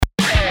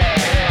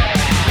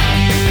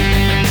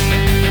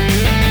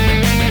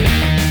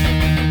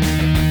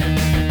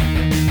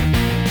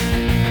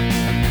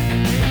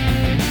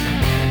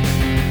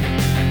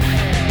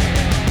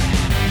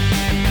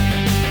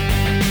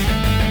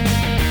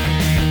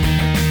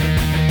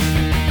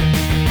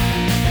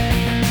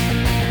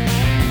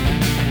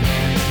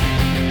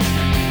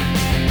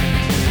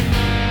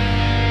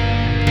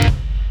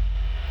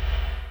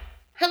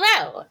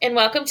and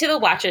welcome to The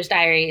Watcher's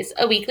Diaries,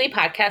 a weekly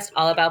podcast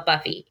all about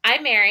Buffy.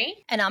 I'm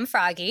Mary. And I'm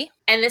Froggy.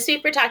 And this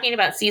week we're talking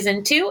about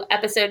Season 2,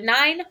 Episode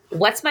 9,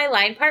 What's My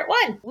Line, Part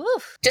 1.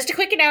 Woof. Just a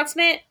quick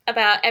announcement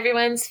about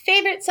everyone's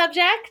favorite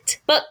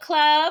subject, book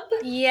club.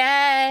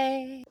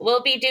 Yay.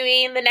 We'll be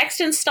doing the next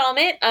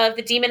installment of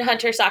the Demon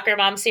Hunter Soccer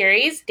Mom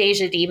series,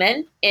 Deja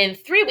Demon, in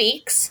 3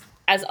 weeks.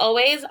 As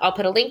always, I'll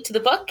put a link to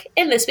the book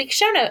in this week's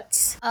show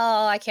notes.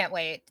 Oh, I can't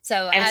wait.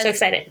 I'm so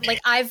excited.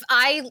 Like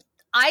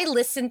I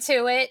listened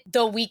to it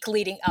the week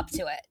leading up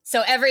to it.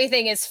 So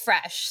everything is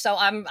fresh. So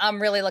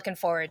I'm really looking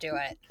forward to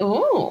it.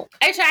 Ooh.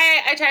 I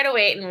try to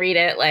wait and read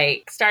it,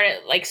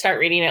 start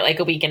reading it like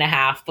a week and a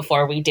half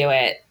before we do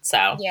it.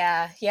 So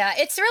Yeah.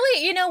 It's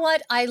really, you know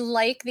what? I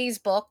like these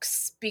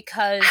books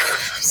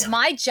because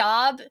my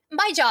job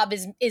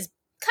is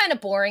kind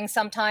of boring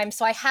sometimes.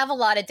 So I have a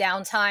lot of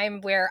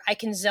downtime where I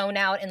can zone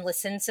out and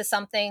listen to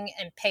something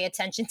and pay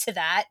attention to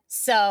that.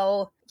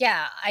 So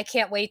yeah, I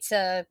can't wait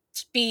to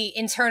be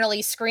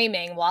internally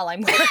screaming while I'm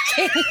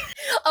working.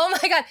 Oh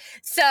my God.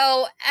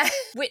 So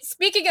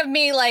speaking of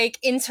me like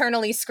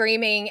internally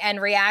screaming and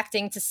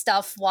reacting to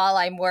stuff while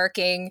I'm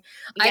working,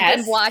 yes. I've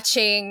been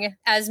watching,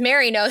 as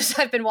Mary knows,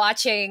 I've been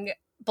watching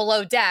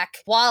Below Deck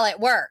while at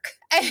work.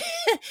 And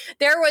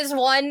there was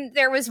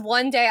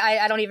one day,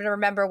 I don't even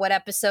remember what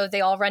episode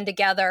they all run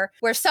together,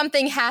 where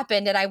something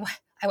happened and I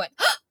went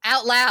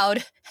out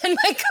loud, and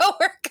my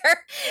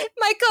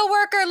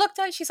coworker looked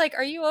at, she's like,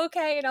 "Are you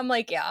okay?" And I'm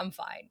like, "Yeah, I'm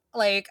fine.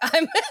 Like,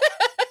 I'm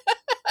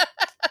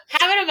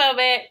having a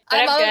moment.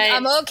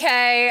 I'm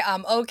okay.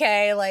 I'm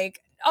okay."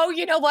 Like, oh,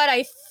 you know what?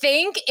 I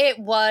think it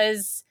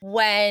was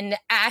when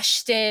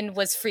Ashton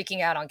was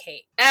freaking out on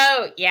Kate.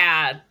 Oh,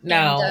 yeah.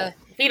 No.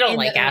 We don't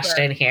like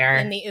Ashton here.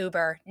 In the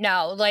Uber.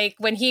 No, like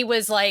when he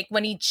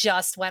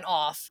just went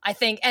off, I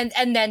think, and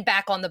then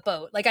back on the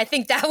boat. Like, I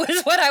think that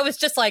was what I was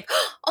just like,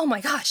 oh my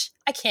gosh,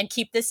 I can't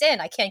keep this in.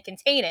 I can't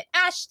contain it.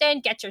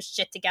 Ashton, get your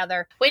shit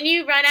together. When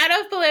you run out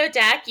of Below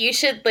Deck, you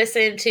should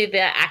listen to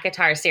the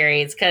ACOTAR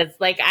series because,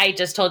 like I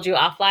just told you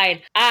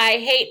offline, I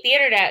hate the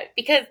internet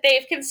because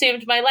they've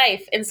consumed my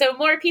life. And so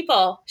more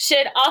people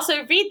should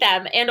also read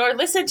them and or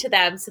listen to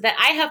them so that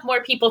I have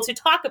more people to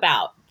talk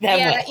about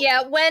them with.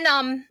 Yeah. When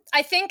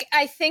I think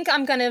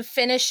I'm gonna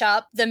finish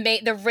up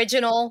the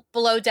original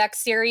Below Deck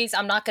series.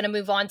 I'm not gonna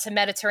move on to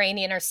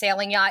Mediterranean or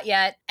Sailing Yacht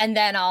yet, and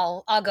then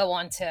I'll go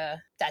on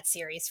to that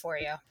series for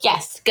you.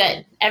 Yes,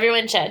 good.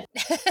 Everyone should.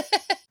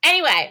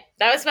 Anyway,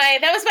 that was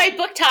my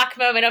book talk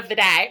moment of the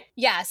day.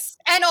 Yes,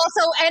 and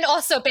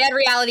also bad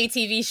reality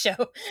TV show.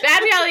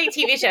 Bad reality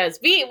TV shows.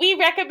 We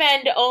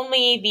recommend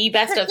only the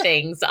best of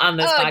things on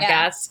this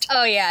podcast. Yeah.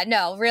 Oh yeah,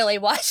 no, really,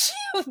 watch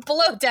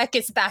Below Deck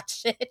is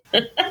batshit,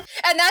 and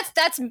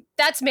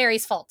that's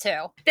Mary's fault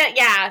too.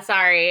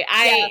 Sorry,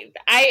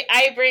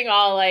 I bring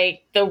all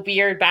like the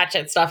weird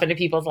batshit stuff into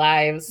people's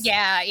lives.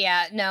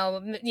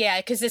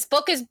 Because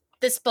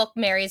this book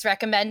Mary's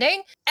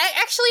recommending.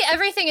 Actually,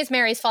 everything is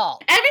Mary's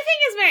fault. Everything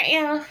is Mary.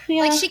 Yeah.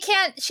 Like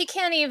she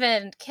can't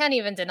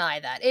even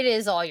deny that. It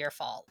is all your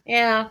fault.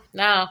 Yeah.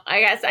 No, I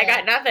guess I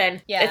got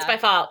nothing. Yeah. It's my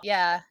fault.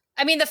 Yeah.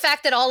 I mean, the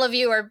fact that all of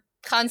you are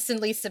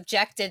constantly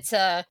subjected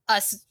to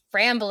us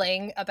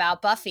rambling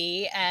about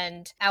Buffy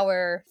and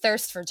our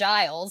thirst for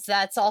Giles,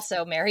 that's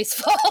also Mary's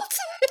fault.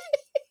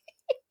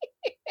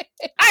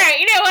 All right,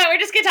 you know what? We're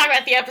just going to talk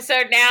about the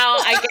episode now.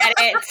 I get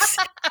it.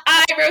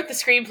 I wrote the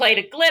screenplay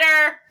to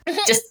glitter.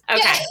 Just,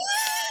 okay.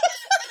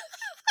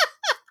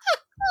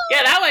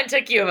 Yeah, that one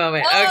took you a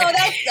moment.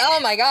 Okay. Oh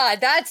my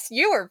God.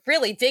 You were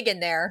really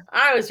digging there.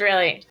 I was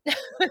really.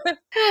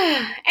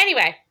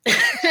 Anyway.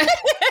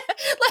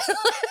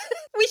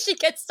 We should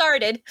get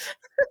started.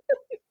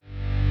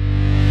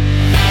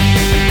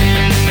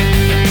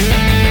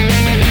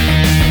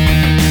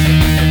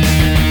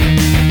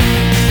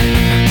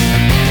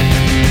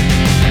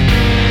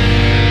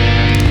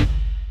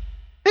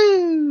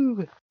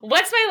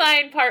 What's My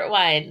Line, Part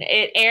 1?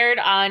 It aired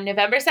on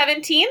November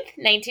 17th,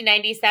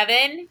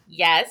 1997.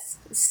 Yes,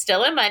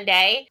 still a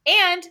Monday.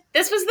 And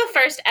this was the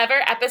first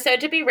ever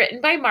episode to be written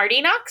by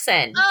Marti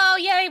Noxon. Oh,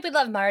 yay, we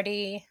love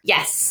Marti.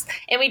 Yes,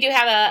 and we do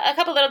have a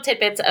couple little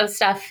tidbits of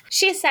stuff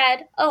she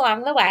said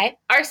along the way.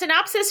 Our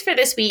synopsis for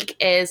this week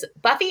is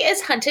Buffy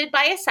is hunted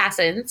by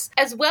assassins,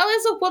 as well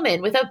as a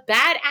woman with a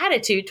bad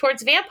attitude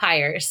towards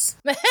vampires.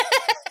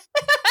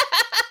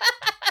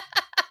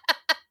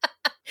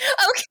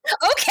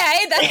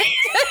 Okay, that's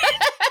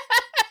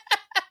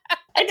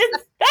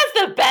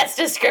the best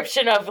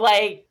description of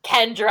like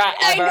Kendra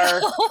ever.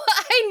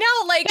 I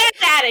know, like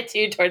bad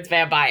attitude towards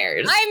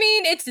vampires. I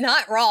mean, it's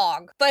not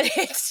wrong, but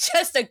it's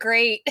just a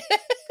great.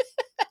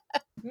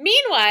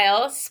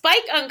 Meanwhile,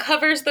 Spike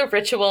uncovers the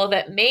ritual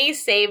that may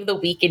save the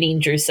weakening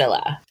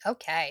Drusilla.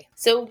 Okay.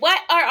 So what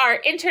are our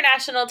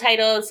international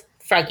titles,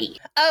 Froggy?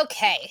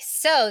 Okay,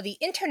 so the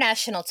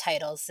international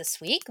titles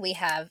this week, we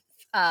have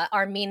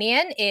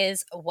Armenian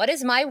is What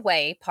Is My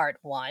Way, Part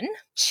 1.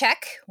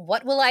 Czech,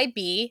 What Will I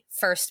Be,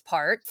 First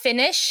Part.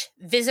 Finnish,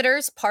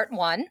 Visitors, Part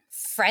 1.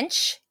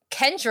 French,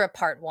 Kendra,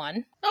 Part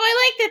 1. Oh,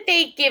 I like that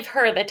they give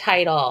her the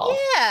title.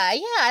 Yeah,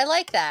 I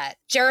like that.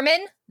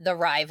 German, The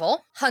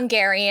Rival.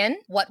 Hungarian,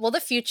 What Will the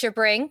Future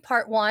Bring?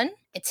 Part 1.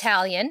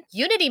 Italian,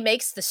 Unity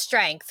Makes the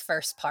Strength,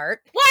 first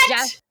part.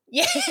 What?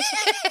 Yeah.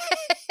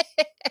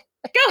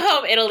 Go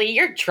home, Italy.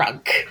 You're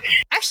drunk.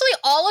 Actually,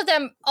 all of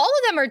them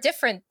are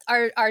different.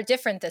 Are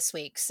different this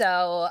week.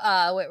 So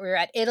we're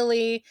at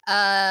Italy.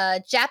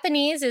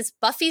 Japanese is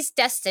Buffy's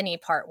Destiny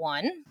Part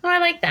 1. Oh, I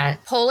like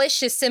that.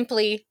 Polish is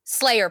simply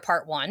Slayer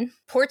Part 1.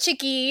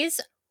 Portuguese,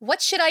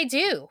 What Should I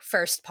Do?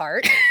 First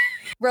part.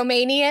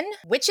 Romanian,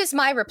 Which Is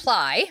My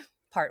Reply?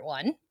 Part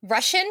 1.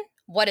 Russian,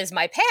 What Is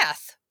My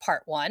Path?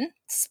 Part 1.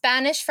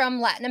 Spanish from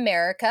Latin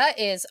America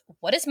is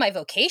What Is My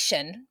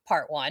Vocation?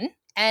 Part 1.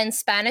 And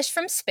Spanish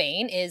from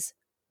Spain is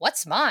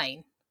What's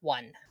Mine?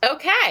 1.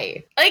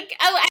 Okay. Like,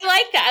 I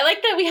like that. I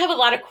like that we have a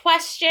lot of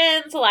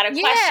questions, a lot of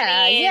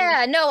questioning.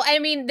 Yeah. No, I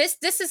mean, this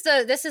is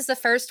the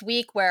first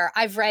week where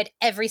I've read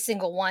every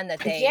single one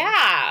that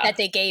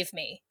they gave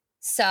me.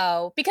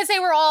 So, because they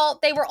were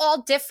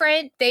all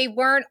different. They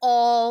weren't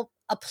all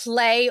a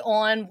play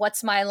on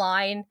What's My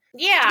Line.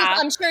 Yeah.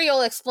 I'm sure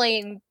you'll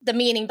explain the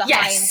meaning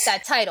behind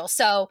that title.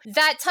 So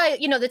that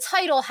title, the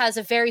title has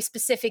a very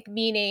specific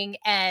meaning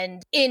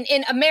and in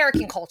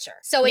American culture.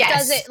 So it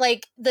doesn't,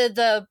 like,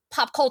 the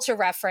pop culture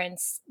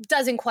reference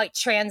doesn't quite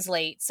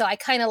translate. So I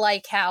kind of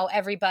like how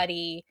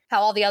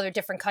all the other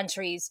different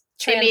countries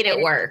they made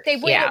it work. They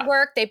made it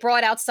work. They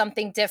brought out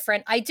something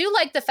different. I do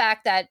like the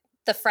fact that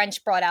the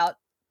French brought out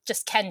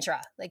just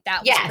Kendra. Like,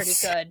 that was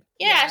pretty good.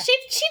 Yeah,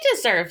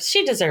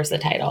 she deserves the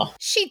title.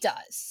 She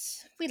does.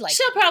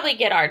 She'll probably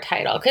get our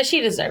title because she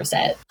deserves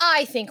it.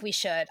 I think we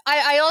should.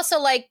 I also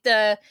like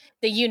the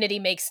Unity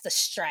Makes the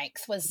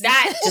Strength. Was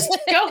that just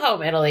go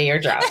home, Italy? You're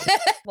drunk.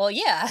 Well,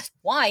 yeah,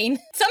 wine.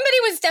 Somebody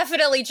was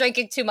definitely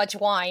drinking too much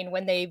wine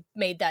when they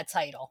made that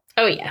title.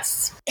 Oh,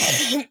 yes.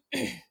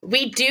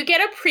 We do get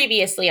a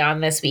previously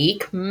on this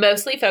week,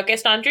 mostly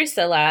focused on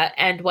Drusilla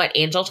and what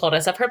Angel told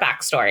us of her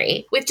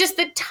backstory, with just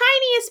the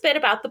tiniest bit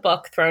about the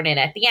book thrown in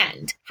at the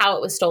end, how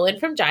it was stolen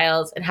from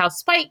Giles, and how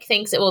Spike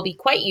thinks it will be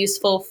quite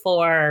useful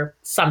for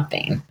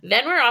something.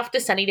 Then we're off to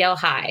Sunnydale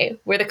High,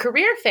 where the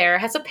career fair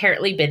has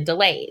apparently been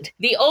delayed.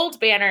 The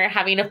old banner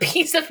having a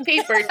piece of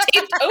paper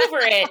taped over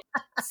it,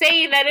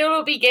 saying that it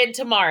will begin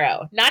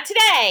tomorrow. Not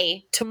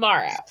today,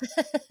 tomorrow.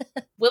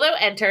 Willow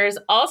enters,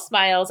 all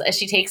smiles as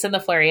she takes in the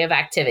flurry of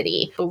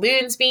activity.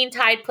 Balloons being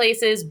tied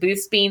places,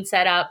 booths being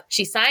set up.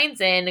 She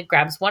signs in,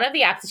 grabs one of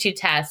the aptitude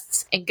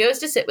tests, and goes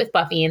to sit with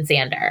Buffy and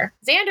Xander.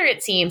 Xander,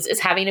 it seems, is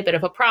having a bit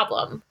of a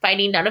problem,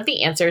 finding none of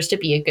the answers to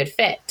be a good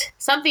fit.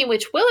 Something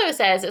which Willow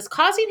says is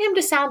causing him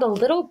to sound a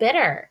little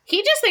bitter.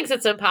 He just thinks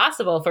it's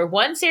impossible for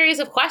one series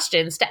of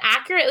questions to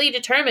accurately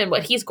determine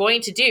what he's going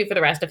to do for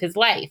the rest of his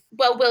life.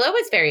 Well, Willow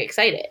is very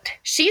excited.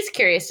 She's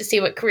curious to see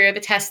what career the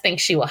test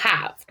thinks she will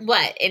have.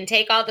 What, and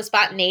take all the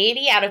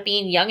spontaneity out of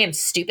being young and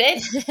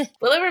stupid?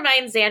 Willow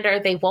reminds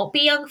Xander they won't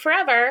be young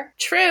forever.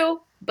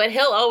 True, but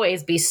he'll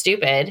always be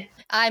stupid.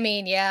 I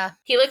mean, yeah.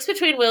 He looks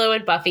between Willow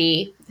and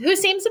Buffy, who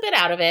seems a bit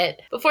out of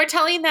it, before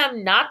telling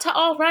them not to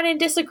all run and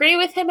disagree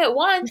with him at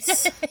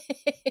once.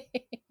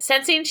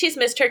 Sensing she's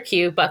missed her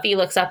cue, Buffy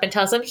looks up and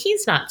tells him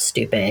he's not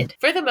stupid.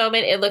 For the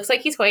moment, it looks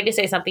like he's going to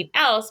say something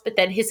else, but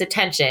then his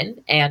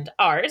attention, and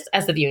ours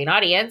as the viewing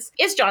audience,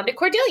 is drawn to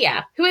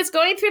Cordelia, who is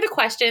going through the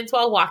questions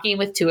while walking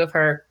with two of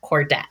her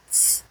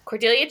Cordettes.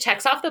 Cordelia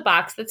checks off the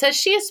box that says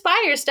she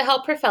aspires to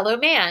help her fellow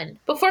man,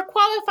 before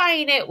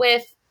qualifying it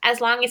with, as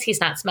long as he's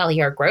not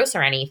smelly or gross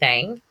or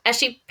anything. As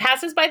she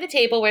passes by the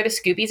table where the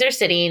Scoobies are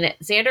sitting,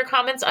 Xander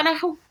comments on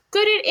how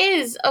good it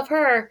is of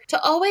her to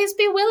always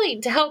be willing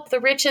to help the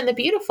rich and the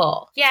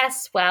beautiful.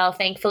 Yes, well,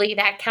 thankfully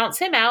that counts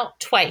him out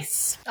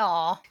twice.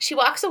 Aw. She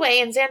walks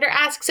away and Xander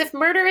asks if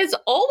murder is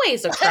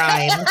always a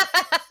crime.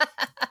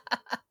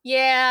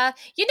 Yeah.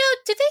 Do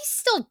they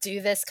still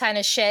do this kind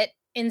of shit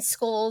in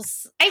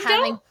schools? I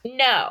don't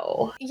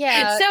know.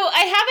 Yeah. So I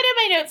have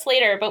it in my notes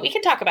later, but we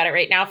can talk about it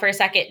right now for a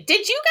second.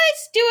 Did you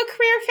guys do a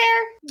career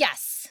fair?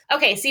 Yes.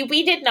 Okay, see,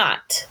 we did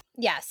not.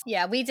 Yes.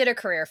 Yeah, we did a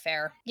career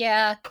fair.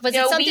 Yeah. Was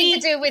it something to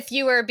do with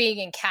you were being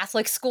in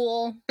Catholic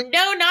school?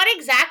 No, not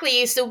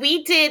exactly. So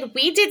we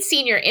did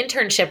senior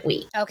internship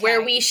week,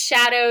 where we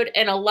shadowed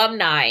an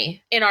alumni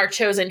in our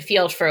chosen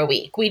field for a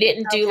week. We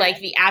didn't do like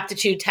the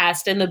aptitude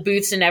test and the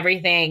booths and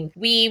everything.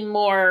 We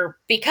more,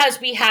 because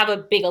we have a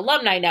big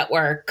alumni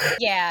network.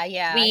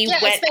 Yeah. We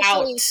went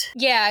out.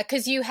 Yeah,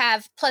 because you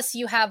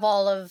have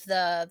all of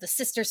the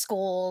sister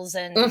schools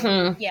and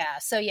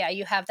So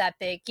you have that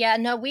big. Yeah,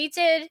 no, we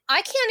did.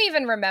 I can't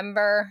even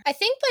remember. I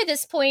think by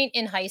this point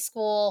in high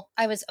school,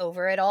 I was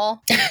over it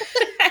all.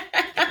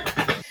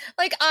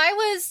 Like I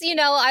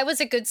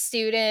was a good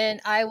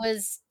student. I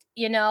was,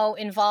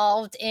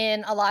 involved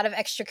in a lot of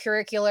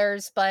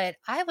extracurriculars, but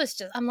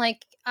I'm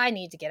like, I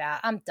need to get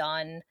out. I'm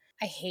done.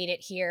 I hate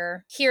it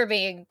here. Here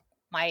being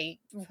my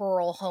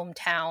rural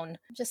hometown.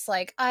 Just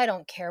like, I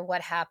don't care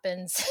what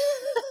happens.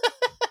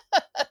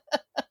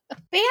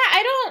 But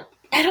yeah,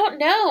 I don't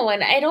know.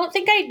 And I don't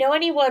think I know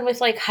anyone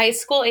with like high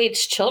school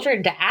age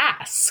children to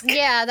ask.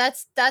 Yeah,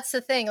 that's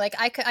the thing. Like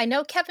I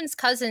know Kevin's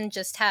cousin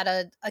just had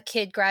a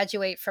kid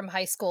graduate from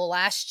high school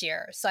last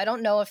year. So I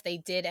don't know if they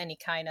did any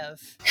kind of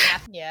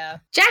yeah.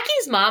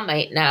 Jackie's mom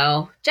might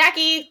know.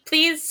 Jackie,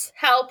 please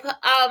help.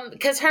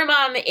 Because her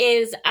mom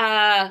is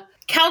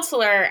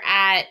counselor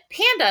at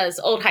Panda's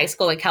old high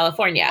school in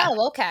California.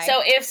 Oh, okay.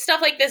 So if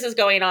stuff like this is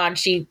going on,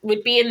 she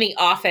would be in the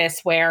office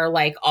where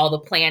like all the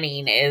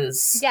planning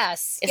is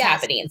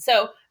happening.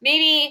 So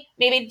maybe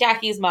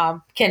Jackie's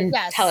mom can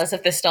tell us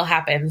if this still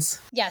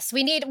happens. Yes,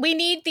 we need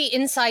the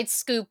inside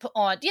scoop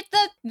on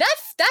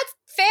that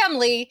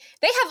family.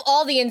 They have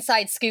all the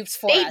inside scoops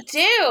for us.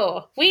 They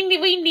do. We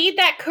need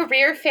that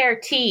career fair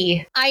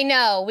tea. I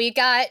know. We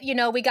got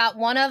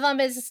one of them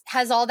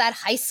has all that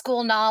high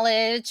school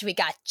knowledge. We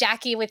got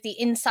Jackie with the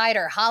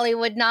insider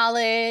Hollywood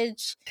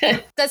knowledge.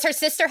 Does her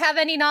sister have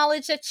any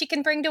knowledge that she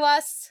can bring to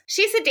us?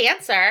 She's a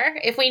dancer.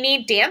 If we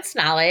need dance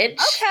knowledge.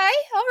 Okay.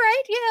 All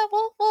right. Yeah.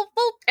 We'll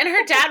And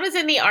her dad was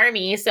in the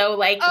army, so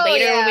like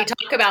later when we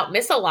talk about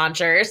missile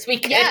launchers, we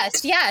could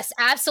Yes,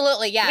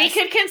 absolutely, yes. We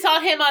could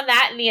consult him on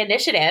that in the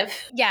initiative.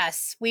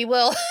 Yes, we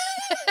will.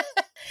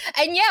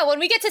 And yeah, when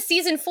we get to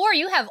season 4,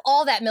 you have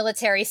all that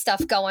military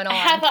stuff going on.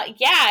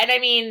 And I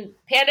mean,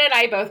 Panda and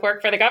I both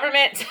work for the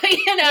government, so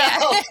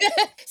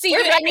so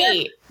we're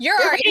ready. You're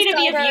we're our ready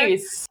insider. To be of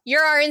use.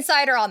 You're our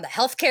insider on the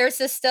healthcare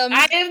system.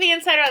 I am the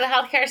insider on the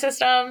healthcare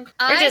system.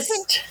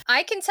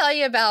 I can tell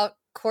you about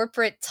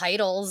corporate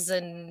titles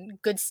and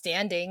good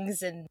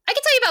standings, and I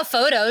can tell you about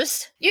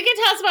photos. You can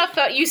tell us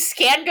about you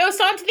scan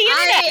ghosts onto the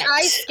internet.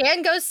 I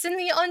scan ghosts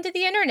onto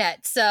the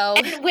internet. So,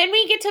 and when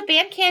we get to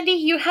Band Candy,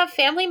 you have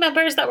family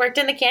members that worked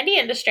in the candy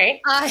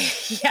industry.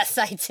 Yes,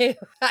 I do.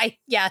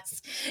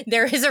 Yes,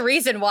 there is a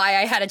reason why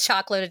I had a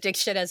chocolate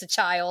addiction as a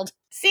child.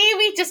 See,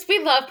 we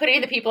love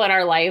putting the people in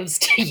our lives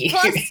to use.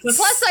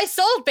 Plus I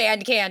sold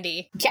Band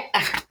Candy. Yeah,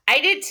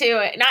 I did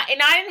too. Not in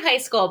high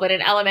school, but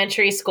in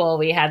elementary school,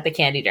 we had the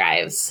candy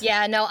drives.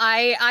 Yeah, no,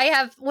 I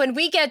have when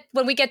we get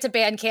to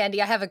Band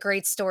Candy, I have a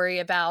great story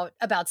about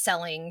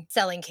selling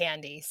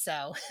candy.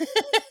 So,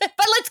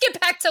 but let's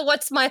get back to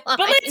what's my line.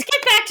 But let's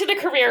get back to the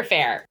career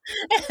fair.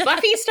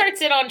 Buffy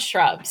starts in on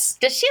shrubs.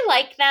 Does she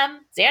like them?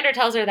 Xander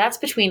tells her that's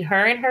between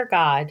her and her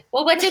god.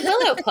 Well, what did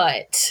Willow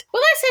put?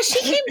 Willow says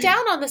she came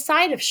down on the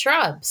side of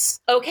shrubs.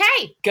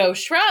 Okay, go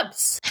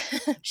shrubs.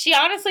 She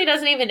honestly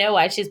doesn't even know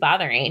why she's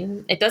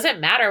bothering. It doesn't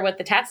matter what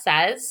the test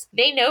says.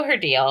 They know her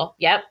deal.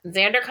 Yep,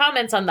 Xander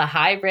comments on the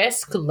high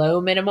risk,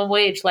 low minimum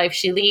wage life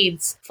she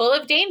leads, full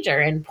of danger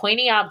and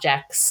pointy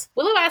objects.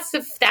 Willow asks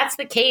if that's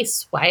the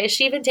case, why is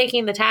she even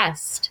taking the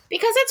test?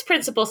 Because it's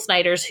Principal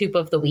Snyder's Hoop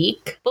of the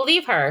Week.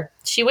 Believe her,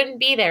 she wouldn't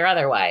be there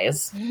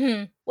otherwise.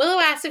 Mm-hmm. Willow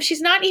asks if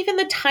she's not even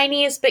the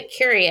tiniest bit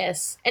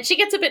curious, and she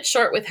gets a bit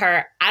short with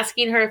her,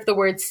 asking her if the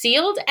words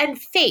sealed and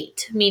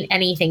fate mean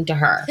anything to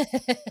her.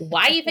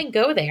 Why even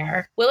go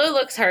there? Willow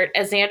looks hurt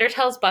as Xander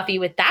tells Buffy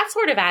with that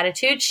sort of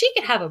attitude, she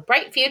could have a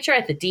bright future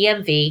at the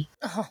DMV.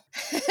 Oh.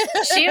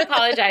 She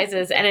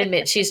apologizes and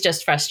admits she's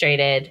just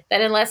frustrated,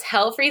 that unless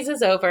hell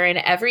freezes over and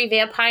every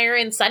vampire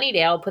in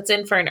Sunnydale puts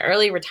in for an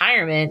early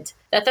retirement,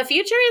 that the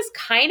future is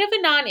kind of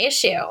a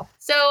non-issue.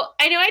 So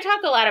I know I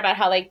talk a lot about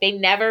how like they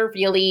never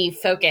really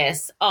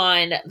focus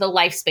on the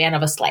lifespan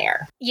of a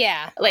Slayer.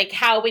 Yeah. Like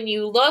how when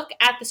you look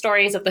at the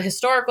stories of the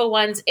historical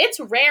ones, it's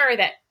rare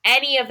that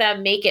any of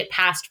them make it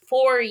past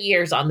 4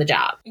 years on the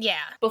job.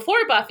 Yeah.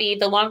 Before Buffy,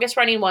 the longest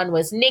running one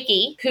was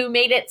Nikki, who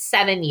made it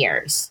 7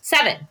 years.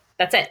 7.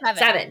 That's it.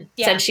 7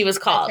 since she was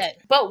called.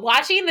 But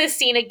watching this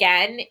scene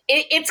again,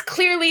 it's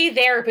clearly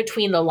there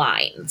between the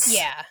lines.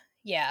 Yeah.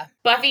 Yeah.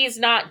 Buffy's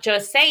not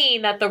just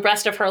saying that the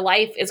rest of her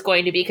life is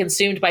going to be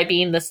consumed by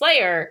being the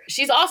Slayer.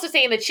 She's also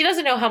saying that she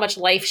doesn't know how much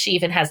life she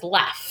even has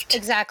left.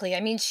 Exactly. I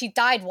mean, she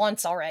died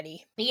once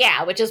already.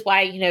 Yeah, which is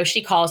why,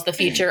 she calls the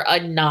future a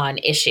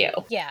non-issue.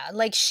 Yeah,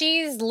 like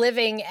she's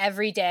living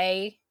every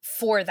day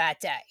for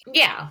that day.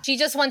 Yeah. She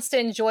just wants to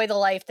enjoy the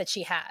life that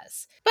she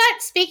has.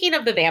 But speaking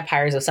of the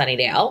vampires of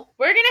Sunnydale,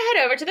 we're going to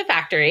head over to the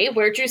factory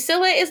where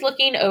Drusilla is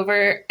looking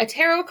over a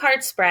tarot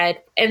card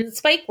spread and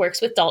Spike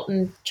works with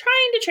Dalton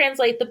trying to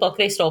translate the book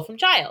they stole from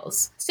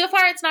Giles. So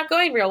far, it's not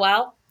going real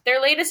well.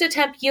 Their latest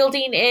attempt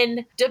yielding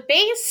in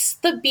Debase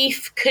the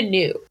Beef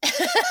Canoe.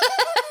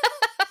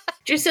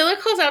 Drusilla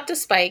calls out to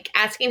Spike,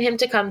 asking him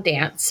to come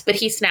dance, but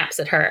he snaps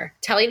at her,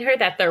 telling her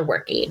that they're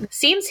working.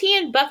 Seems he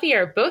and Buffy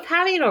are both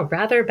having a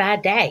rather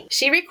bad day.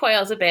 She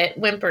recoils a bit,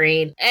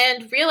 whimpering,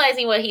 and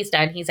realizing what he's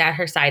done, he's at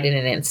her side in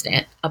an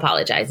instant,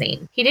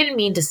 apologizing. He didn't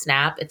mean to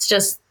snap, it's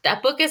just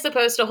that book is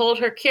supposed to hold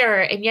her cure,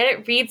 and yet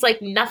it reads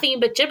like nothing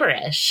but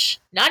gibberish.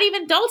 Not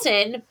even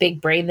Dalton, big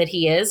brain that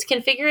he is,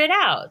 can figure it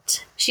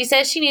out. She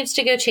says she needs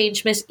to go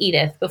change Miss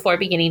Edith before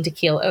beginning to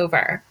keel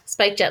over.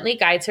 Spike gently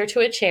guides her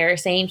to a chair,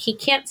 saying he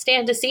can't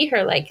stand to see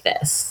her like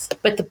this.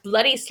 But the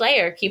bloody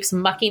Slayer keeps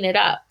mucking it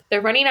up.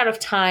 They're running out of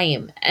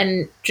time,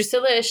 and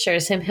Drusilla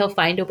assures him he'll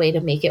find a way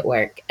to make it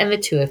work, and the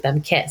two of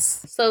them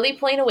kiss. Slowly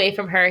pulling away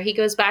from her, he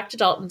goes back to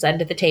Dalton's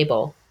end of the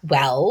table.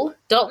 Well,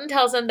 Dalton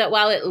tells him that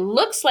while it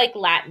looks like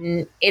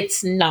Latin,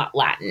 it's not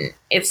Latin.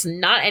 It's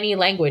not any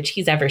language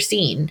he's ever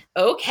seen.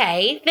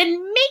 Okay, then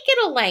make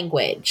it a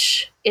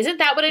language. Isn't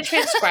that what a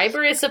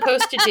transcriber is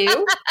supposed to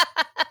do?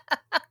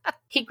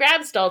 He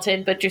grabs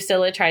Dalton, but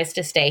Drusilla tries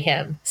to stay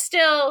him.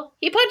 Still,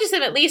 he punches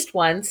him at least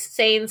once,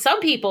 saying some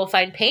people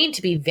find pain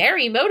to be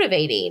very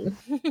motivating,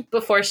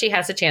 before she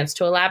has a chance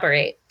to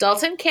elaborate.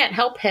 Dalton can't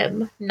help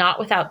him, not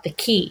without the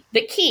key.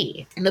 The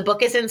key. The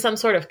book is in some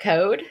sort of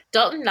code.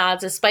 Dalton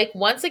nods as Spike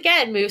once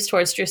again moves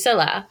towards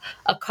Drusilla.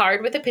 A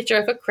card with a picture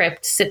of a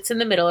crypt sits in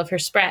the middle of her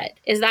spread.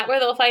 Is that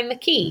where they'll find the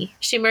key?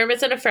 She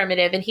murmurs an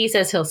affirmative, and he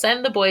says he'll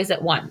send the boys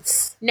at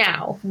once.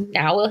 Now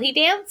will he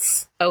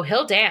dance? Oh,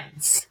 he'll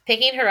dance.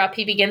 Picking her up,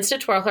 he begins to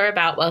twirl her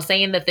about while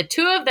saying that the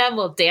two of them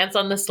will dance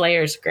on the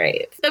Slayer's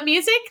grave. The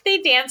music they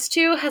dance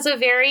to has a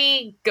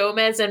very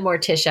Gomez and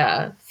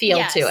Morticia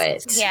feel to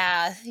it.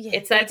 Yeah.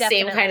 It's that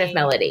same kind of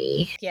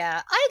melody.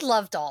 Yeah, I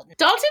love Dalton.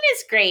 Dalton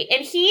is great,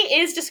 and he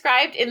is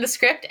described in the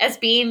script as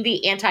being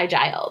the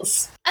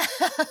anti-Giles.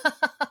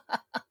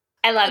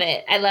 I love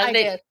it. I love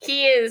that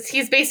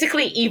he's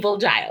basically evil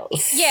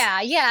Giles.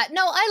 Yeah.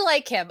 No, I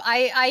like him.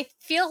 I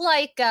feel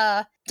like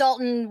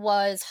Dalton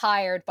was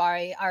hired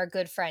by our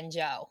good friend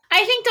Joe.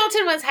 I think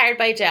Dalton was hired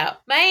by Joe.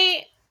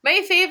 My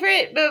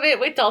favorite moment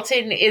with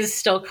Dalton is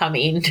still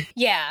coming.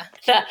 Yeah.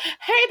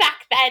 Hurry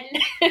back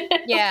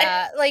then.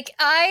 Yeah. Like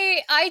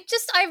I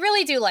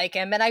really do like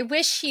him, and I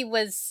wish he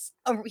would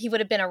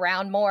have been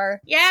around more.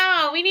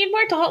 Yeah, we need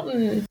more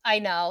Dalton. I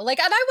know. Like,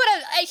 and I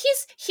would have.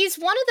 He's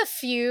one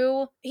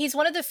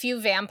of the few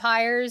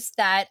vampires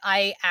that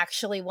I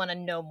actually want to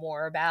know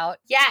more about.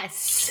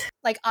 Yes.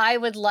 Like, I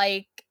would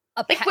like.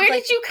 Where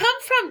did you come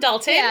from,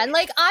 Dalton? Yeah, and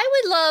like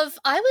I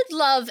would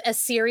love a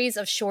series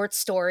of short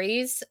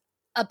stories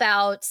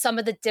about some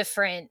of the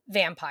different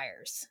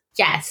vampires.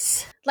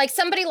 Yes. Like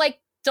somebody like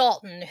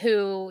Dalton,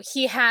 who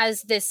he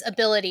has this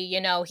ability,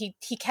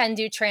 he can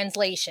do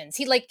translations.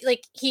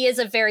 He is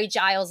a very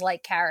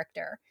Giles-like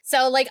character.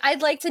 So like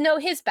I'd like to know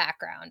his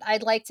background.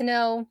 I'd like to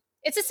know.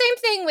 It's the same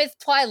thing with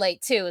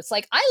Twilight too. It's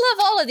like, I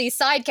love all of these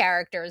side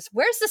characters.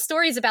 Where's the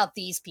stories about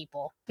these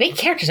people? Main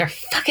characters are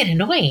fucking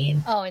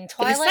annoying. Oh, in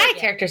Twilight? But the side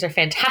characters are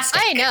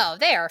fantastic. I know.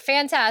 They are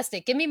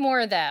fantastic. Give me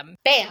more of them.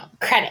 Bam.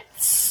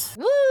 Credits.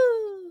 Woo!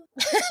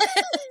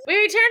 We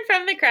return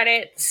from the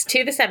credits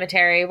to the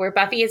cemetery where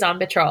Buffy is on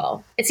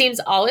patrol. It seems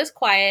all is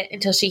quiet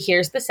until she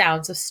hears the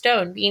sounds of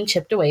stone being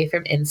chipped away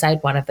from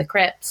inside one of the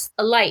crypts,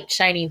 a light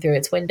shining through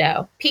its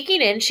window.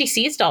 Peeking in, she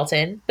sees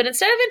Dalton, but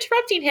instead of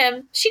interrupting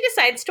him, she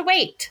decides to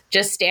wait,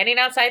 just standing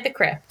outside the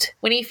crypt.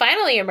 When he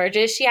finally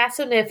emerges, she asks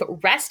him if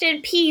rest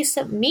in peace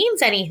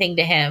means anything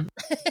to him,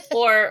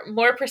 or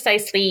more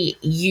precisely,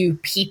 you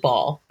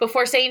people,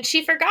 before saying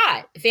she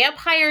forgot.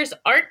 Vampires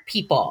aren't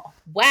people.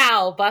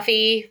 Wow,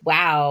 Buffy.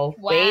 Wow.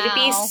 Way to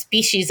be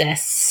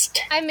speciesist.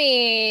 I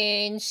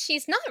mean,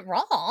 she's not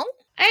wrong.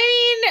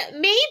 I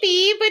mean,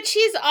 maybe, but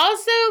she's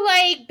also,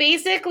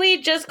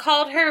 basically just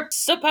called her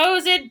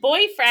supposed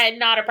boyfriend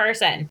not a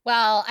person.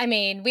 Well, I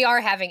mean, we are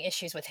having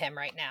issues with him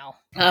right now.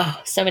 Oh,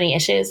 so many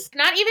issues.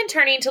 Not even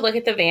turning to look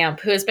at the vamp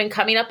who has been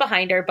coming up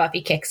behind her,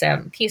 Buffy kicks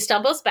him. He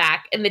stumbles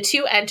back, and the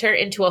two enter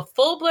into a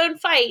full-blown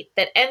fight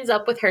that ends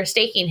up with her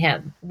staking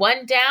him.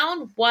 One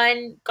down,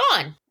 one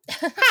gone.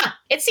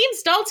 It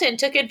seems Dalton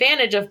took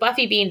advantage of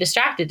Buffy being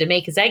distracted to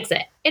make his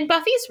exit. In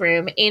Buffy's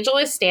room, Angel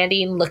is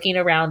standing looking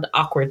around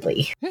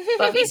awkwardly.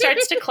 Buffy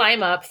starts to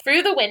climb up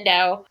through the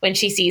window when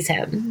she sees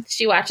him.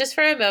 She watches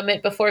for a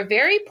moment before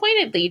very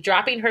pointedly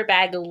dropping her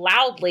bag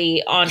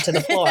loudly onto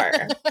the floor.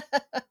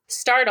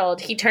 Startled,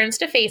 he turns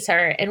to face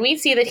her, and we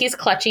see that he's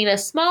clutching a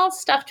small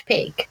stuffed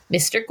pig,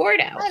 Mr.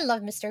 Gordo. I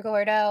love Mr.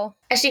 Gordo.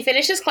 As she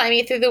finishes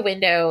climbing through the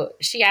window,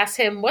 she asks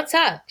him, "What's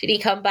up? Did he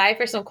come by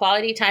for some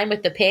quality time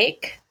with the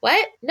pig?"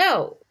 "What?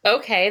 No."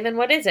 "Okay, then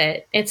what is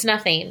it?" "It's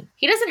nothing."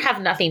 He doesn't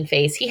have nothing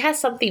face. He has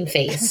something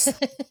face.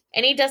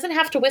 And he doesn't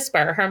have to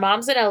whisper. Her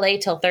mom's in LA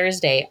till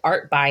Thursday,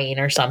 art buying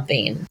or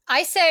something.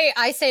 I say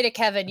to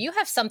Kevin, you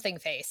have something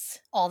face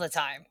all the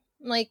time.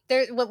 Like,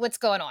 what's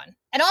going on?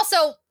 And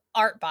also,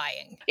 art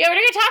buying. Yeah, we're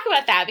going to talk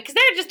about that because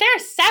there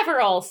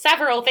are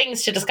several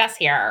things to discuss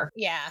here.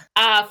 Yeah.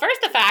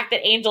 First, the fact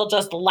that Angel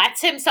just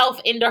lets himself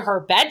into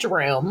her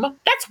bedroom.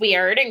 That's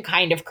weird and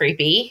kind of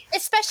creepy.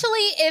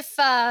 Especially if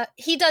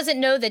he doesn't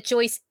know that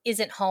Joyce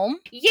isn't home.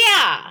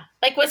 Yeah.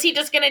 Like, was he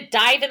just going to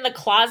dive in the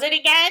closet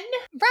again?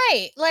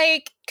 Right.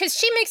 Like, because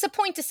she makes a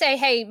point to say,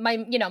 hey,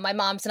 my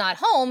mom's not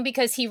home,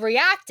 because he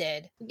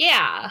reacted.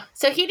 Yeah.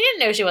 So he didn't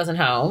know she wasn't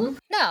home.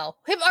 No.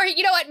 Or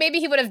you know what? Maybe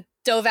he would have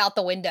dove out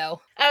the window.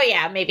 Oh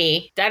yeah,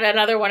 maybe. Done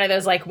another one of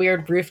those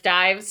weird roof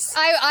dives.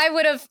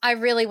 I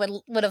really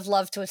would have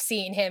loved to have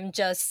seen him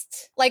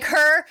just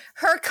her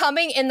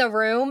coming in the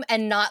room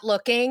and not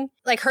looking,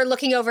 like her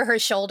looking over her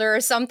shoulder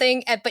or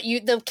something, but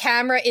the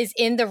camera is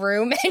in the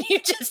room and you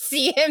just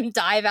see him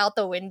dive out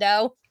the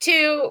window.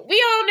 to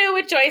we all know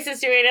what Joyce is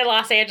doing in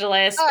Los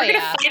Angeles. Oh, We're going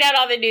to find out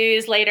on the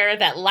news later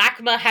that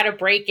LACMA had a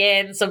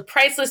break-in, some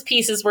priceless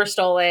pieces were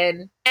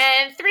stolen.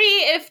 And 3,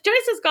 if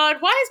Joyce is gone,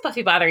 why is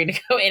Buffy bothering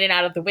to go in and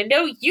out of the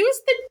window?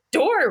 Use the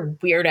door,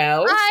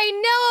 weirdo.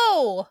 I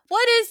know.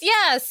 What is,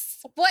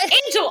 yes. What?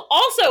 Angel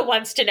also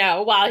wants to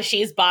know while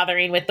she's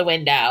bothering with the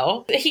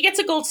window. He gets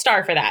a gold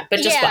star for that,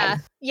 but just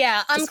one.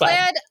 Yeah, I'm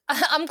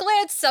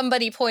glad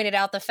somebody pointed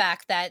out the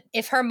fact that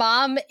if her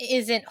mom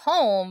isn't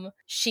home,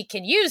 she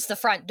can use the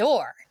front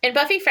door. And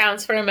Buffy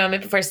frowns for a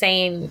moment before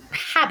saying,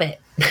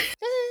 habit.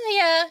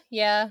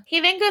 Yeah. He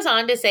then goes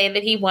on to say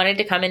that he wanted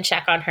to come and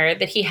check on her,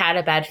 that he had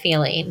a bad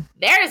feeling.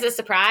 There's a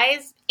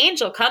surprise.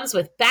 Angel comes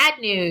with bad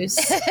news.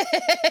 Turns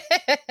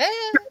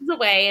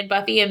away and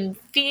Buffy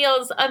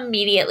feels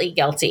immediately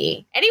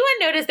guilty. Anyone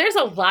notice there's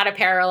a lot of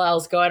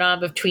parallels going on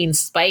between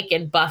Spike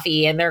and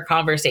Buffy and their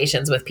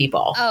conversations with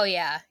people? Oh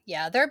yeah.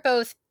 They're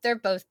both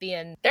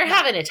being. They're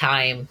having a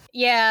time.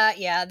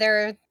 Yeah.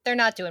 They're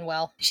not doing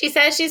well. She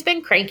says she's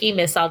been cranky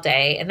miss all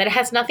day and that it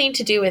has nothing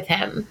to do with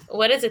him.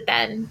 What is it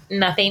then?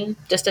 Nothing.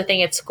 Just a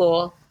thing at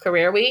school.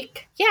 Career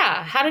week?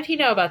 Yeah, how did he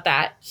know about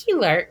that? He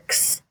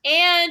lurks.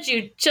 And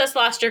you just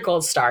lost your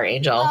gold star,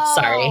 Angel.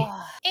 Sorry.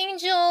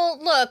 Angel,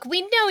 look,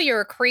 we know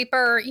you're a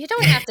creeper. You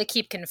don't have to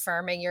keep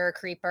confirming you're a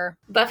creeper.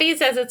 Buffy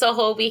says it's a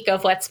whole week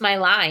of what's my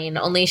line,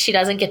 only she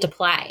doesn't get to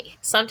play.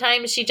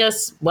 Sometimes she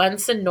just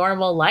wants a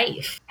normal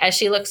life as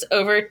she looks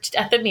over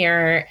at the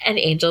mirror and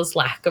Angel's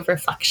lack of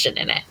reflection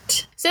in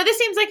it. So this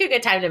seems like a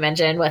good time to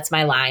mention what's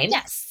my line.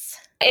 Yes.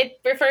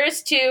 It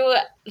refers to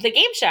the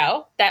game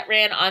show that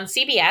ran on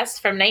CBS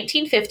from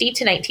 1950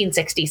 to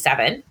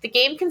 1967. The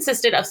game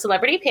consisted of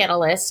celebrity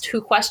panelists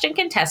who questioned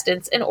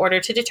contestants in order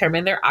to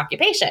determine their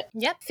occupation.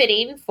 Yep.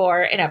 Fitting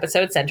for an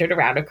episode centered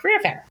around a career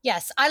fair.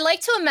 Yes, I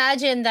like to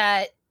imagine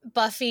that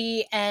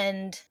Buffy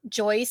and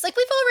Joyce, like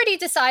we've already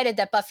decided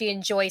that Buffy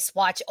and Joyce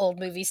watch old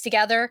movies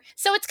together.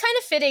 So it's kind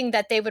of fitting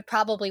that they would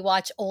probably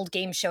watch old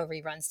game show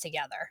reruns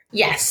together.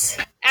 Yes,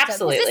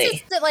 absolutely. So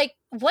this is like,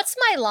 what's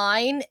my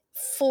line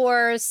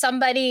for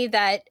somebody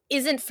that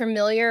isn't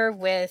familiar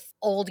with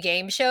old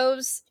game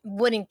shows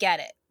wouldn't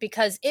get it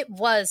because it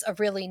was a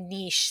really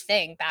niche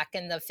thing back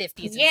in the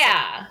 50s.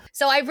 Yeah.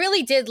 So I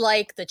really did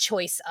like the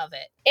choice of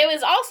it. It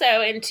was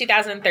also in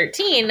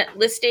 2013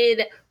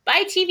 listed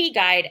by TV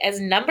Guide as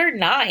number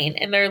 9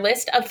 in their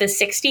list of the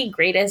 60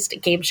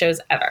 greatest game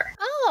shows ever.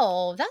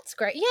 Oh, that's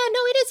great. Yeah, no,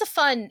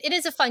 it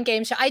is a fun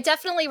game show. I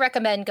definitely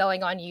recommend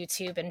going on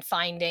YouTube and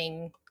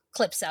finding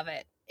clips of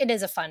it. It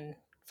is a fun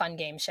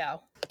game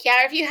show.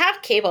 Yeah, if you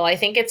have cable, I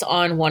think it's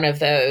on one of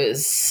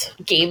those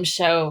game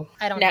show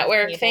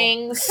network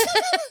things.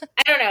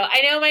 I don't know.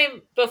 I know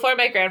before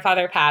my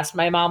grandfather passed,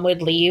 my mom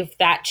would leave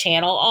that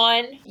channel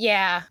on.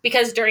 Yeah.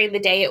 Because during the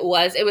day it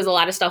was a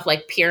lot of stuff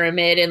like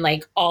Pyramid and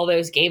like all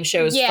those game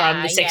shows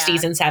from the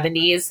 60s and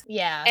 70s.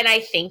 Yeah. And I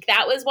think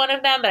that was one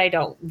of them, but I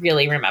don't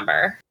really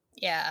remember.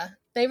 Yeah.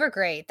 They were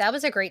great. That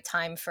was a great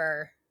time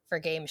for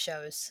game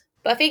shows.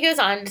 Buffy goes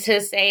on to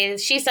say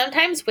she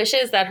sometimes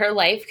wishes that her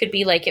life could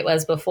be like it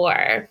was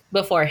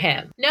before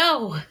him.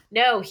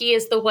 No, he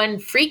is the one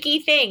freaky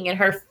thing in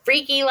her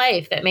freaky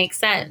life that makes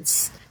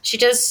sense. She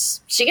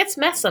gets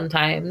messed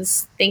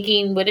sometimes,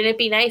 thinking, wouldn't it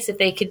be nice if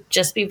they could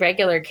just be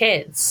regular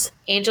kids?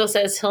 Angel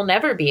says he'll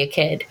never be a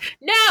kid.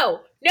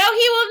 No, he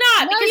will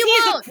not, because he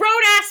is a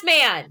grown-ass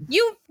man.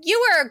 You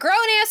were a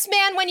grown-ass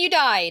man when you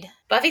died.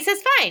 Buffy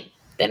says fine.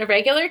 Then a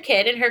regular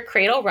kid and her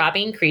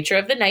cradle-robbing creature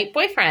of the night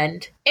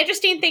boyfriend.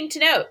 Interesting thing to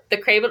note, the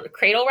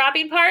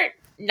cradle-robbing part,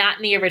 not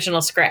in the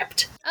original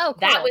script. Oh,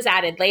 cool. That was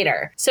added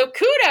later. So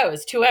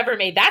kudos to whoever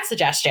made that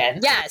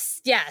suggestion.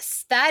 Yes.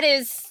 That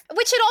is,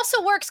 which it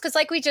also works because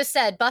like we just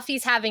said,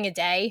 Buffy's having a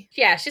day.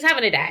 Yeah, she's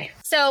having a day.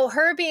 So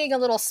her being a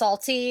little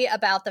salty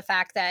about the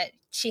fact that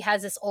she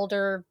has this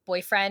older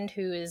boyfriend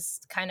who is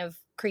kind of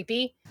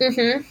creepy.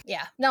 Mm-hmm.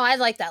 Yeah. No, I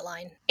like that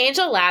line.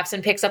 Angel laughs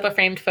and picks up a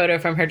framed photo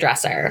from her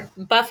dresser.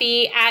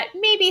 Buffy at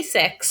maybe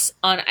 6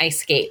 on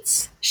ice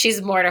skates.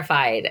 She's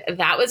mortified.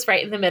 That was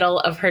right in the middle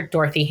of her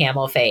Dorothy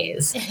Hamill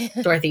phase.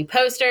 Dorothy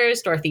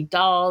posters, Dorothy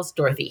dolls,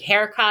 Dorothy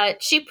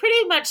haircut. She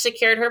pretty much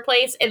secured her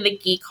place in the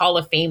Geek Hall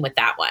of Fame with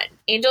that one.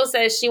 Angel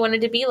says she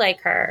wanted to be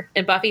like her,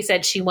 and Buffy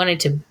said she wanted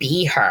to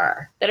be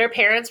her. That her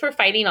parents were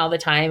fighting all the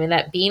time, and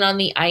that being on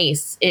the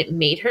ice, it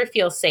made her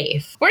feel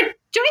safe. Were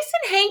Joyce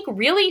and Hank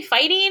really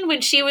fighting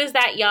when she was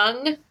that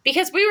young?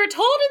 Because we were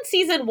told in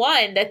season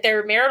 1 that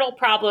their marital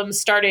problems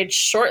started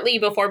shortly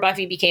before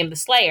Buffy became the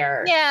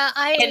Slayer. Yeah,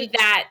 and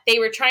that they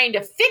were trying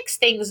to fix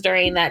things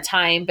during that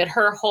time, but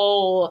her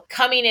whole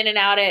coming in and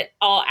out at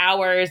all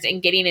hours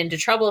and getting into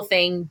trouble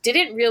thing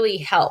didn't really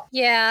help.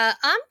 Yeah,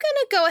 I'm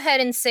gonna go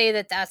ahead and say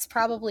that that's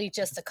probably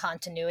just a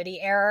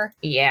continuity error.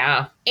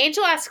 Yeah.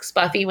 Angel asks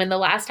Buffy when the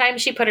last time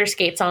she put her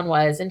skates on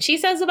was, and she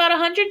says about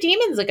 100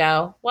 demons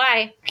ago.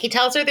 Why? He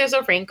tells her there's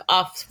a rink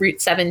off Route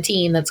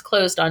 17 that's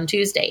closed on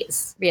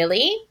Tuesdays.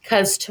 Really?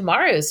 Because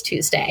tomorrow's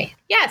Tuesday.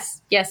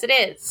 Yes, it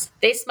is.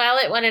 They smile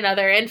at one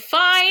another, and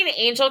fine,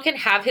 Angel can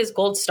have his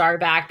gold star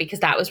back because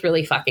that was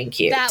really fucking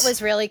cute. That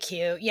was really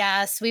cute.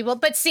 Yes, we will.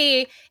 But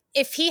see,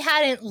 if he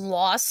hadn't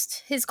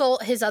lost his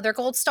other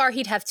gold star,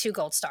 he'd have 2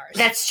 gold stars.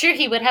 That's true.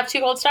 He would have 2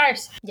 gold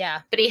stars.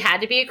 Yeah. But he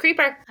had to be a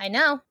creeper. I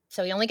know.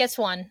 So he only gets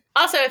 1.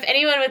 Also, if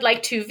anyone would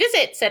like to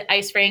visit said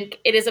ice rink,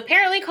 it is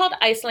apparently called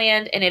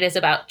Iceland, and it is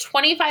about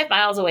 25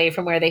 miles away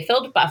from where they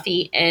filmed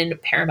Buffy in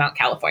Paramount,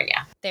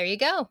 California. There you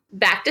go.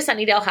 Back to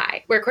Sunnydale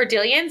High, where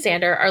Cordelia and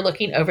Xander are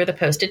looking over the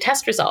posted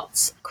test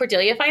results.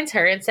 Cordelia finds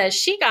her and says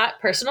she got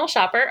personal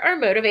shopper or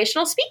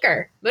motivational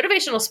speaker.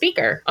 Motivational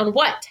speaker? On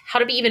what? How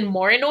to be even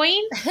more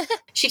annoying?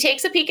 She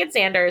takes a peek at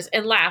Xander's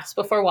and laughs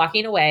before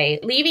walking away,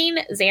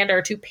 leaving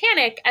Xander to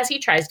panic as he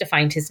tries to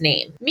find his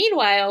name.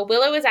 Meanwhile,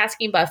 Willow is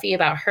asking Buffy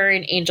about her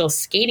and Angel's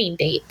skating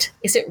date.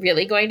 Is it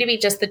really going to be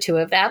just the 2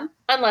 of them?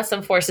 Unless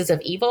some forces of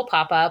evil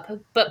pop up,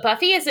 but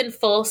Buffy is in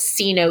full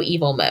see no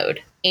evil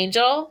mode.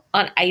 Angel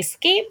on ice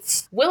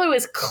skates? Willow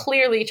is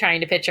clearly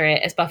trying to picture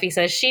it as Buffy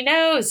says she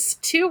knows.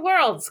 2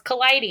 worlds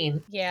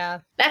colliding. Yeah.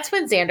 That's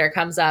when Xander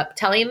comes up,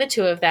 telling the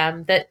 2 of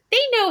them that they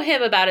know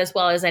him about as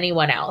well as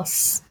anyone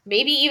else.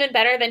 Maybe even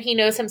better than he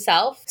knows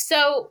himself.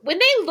 So when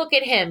they look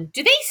at him,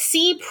 do they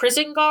see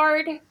prison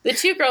guard? The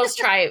 2 girls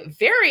try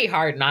very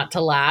hard not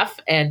to laugh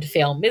and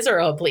fail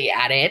miserably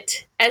at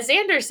it. As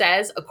Xander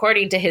says,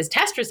 according to his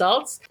test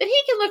results, that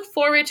he can look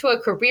forward to a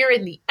career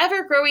in the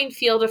ever-growing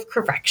field of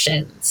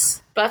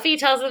corrections. Buffy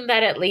tells him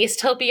that at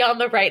least he'll be on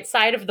the right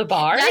side of the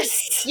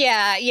bars.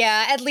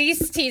 Yeah. At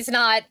least he's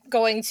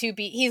going to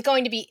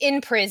be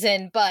in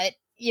prison, but,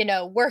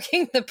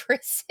 working the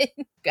prison.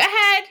 Go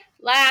ahead,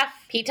 laugh.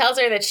 He tells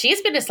her that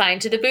she's been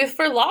assigned to the booth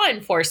for law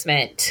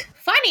enforcement.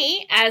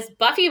 Funny, as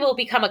Buffy will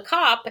become a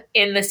cop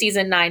in the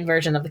season 9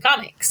 version of the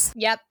comics.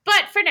 Yep.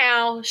 But for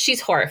now,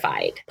 she's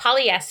horrified.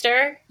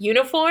 Polyester,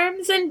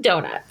 uniforms, and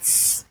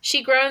donuts.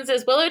 She groans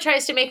as Willow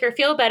tries to make her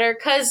feel better,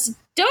 'cause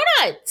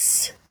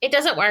donuts! It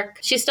doesn't work.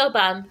 She's still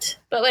bummed.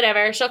 But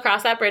whatever, she'll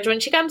cross that bridge when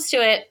she comes to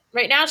it.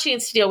 Right now, she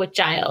needs to deal with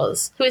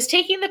Giles, who is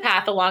taking the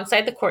path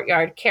alongside the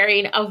courtyard,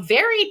 carrying a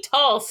very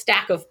tall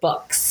stack of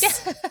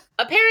books.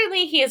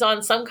 Apparently, he is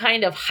on some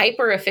kind of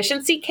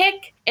hyper-efficiency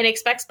kick and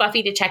expects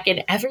Buffy to check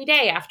in every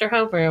day after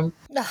homeroom.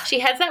 She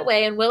heads that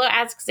way, and Willow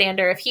asks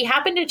Xander if he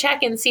happened to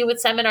check and see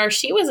what seminar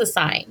she was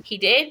assigned. He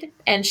did,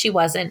 and she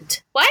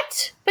wasn't.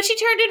 What? But she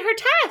turned in her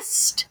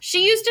test.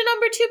 She used a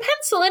number 2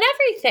 pencil and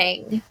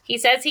everything. He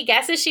says he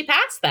guesses she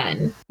passed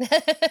then.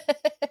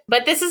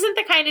 But this isn't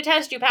the kind of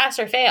test you pass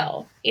or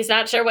fail. He's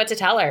not sure what to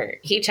tell her.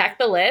 He checked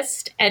the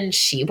list, and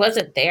she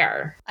wasn't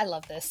there. I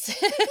love this.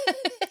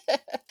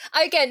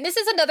 Again, this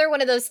is another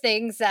one of those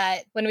things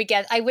that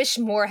I wish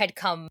more had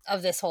come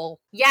of this whole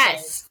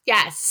Yes.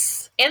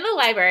 In the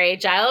library,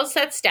 Giles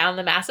sets down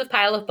the massive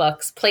pile of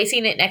books,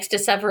 placing it next to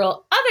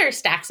several other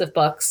stacks of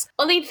books,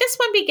 only this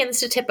one begins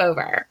to tip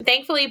over.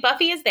 Thankfully,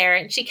 Buffy is there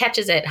and she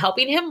catches it,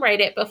 helping him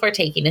write it before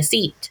taking a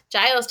seat.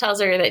 Giles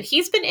tells her that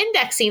he's been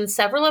indexing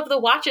several of the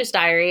Watchers'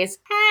 diaries.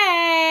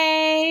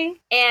 Hey!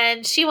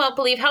 And she won't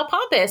believe how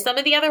pompous some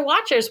of the other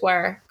Watchers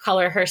were.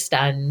 Color her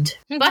stunned.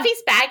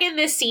 Buffy's bag in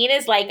this scene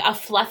is like a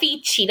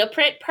fluffy cheetah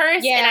print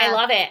purse, and I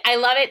love it. I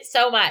love it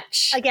so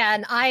much.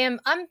 Again, I'm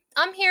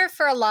here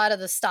for a lot of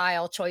the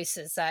style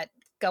choices that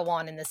go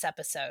on in this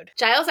episode.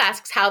 Giles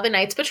asks how the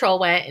night's patrol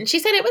went, and she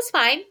said it was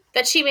fine,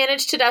 that she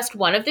managed to dust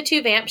one of the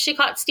 2 vamps she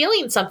caught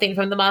stealing something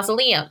from the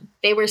mausoleum.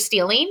 They were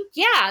stealing?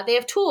 Yeah, they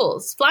have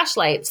tools,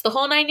 flashlights, the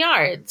whole 9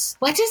 yards.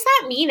 What does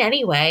that mean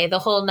anyway, the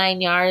whole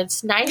 9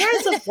 yards? 9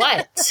 yards of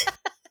what?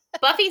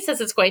 Buffy says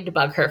it's going to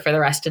bug her for the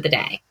rest of the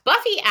day.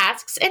 Buffy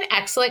asks an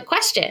excellent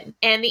question,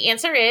 and the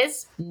answer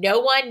is, no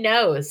one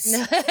knows.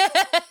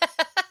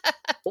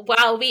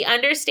 While we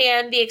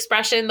understand the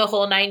expression the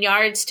whole 9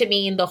 yards to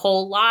mean the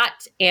whole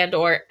lot and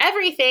or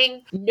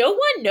everything, no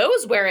one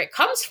knows where it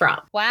comes from.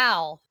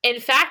 Wow. In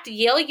fact,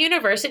 Yale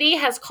University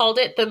has called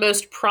it the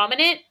most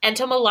prominent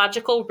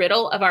entomological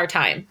riddle of our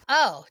time.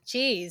 Oh,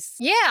 geez.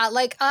 Yeah,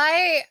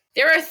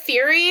 there are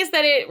theories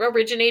that it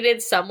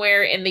originated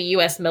somewhere in the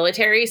U.S.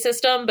 military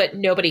system, but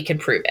nobody can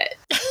prove it.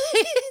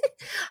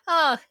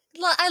 Oh,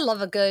 I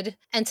love a good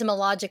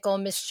entomological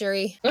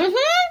mystery. Mm-hmm.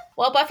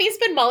 While Buffy's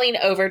been mulling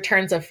over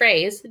turns of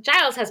phrase,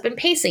 Giles has been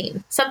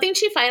pacing. Something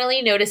she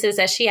finally notices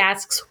as she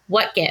asks,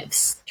 what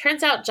gives?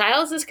 Turns out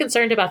Giles is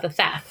concerned about the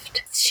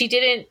theft. She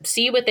didn't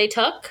see what they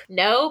took?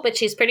 No, but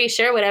she's pretty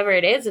sure whatever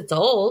it is, it's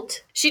old.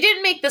 She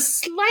didn't make the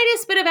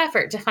slightest bit of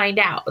effort to find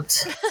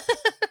out.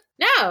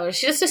 No,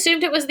 she just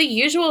assumed it was the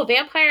usual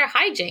vampire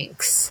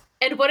hijinks.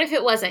 And what if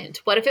it wasn't?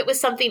 What if it was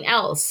something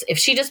else? If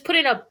she just put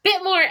in a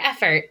bit more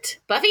effort?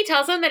 Buffy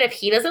tells him that if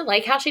he doesn't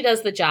like how she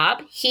does the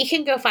job, he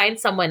can go find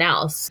someone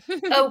else.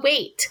 Oh,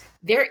 wait.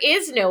 There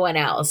is no one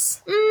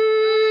else.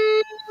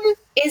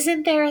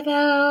 Isn't there,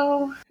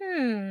 though?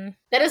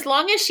 That as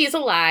long as she's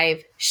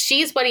alive,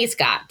 she's what he's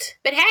got.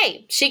 But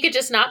hey, she could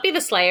just not be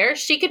the Slayer.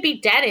 She could be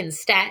dead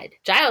instead.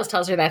 Giles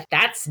tells her that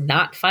that's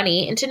not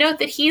funny and to note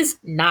that he's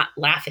not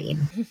laughing.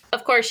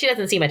 Of course, she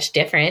doesn't see much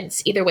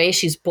difference. Either way,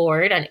 she's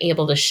bored,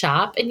 unable to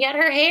shop, and yet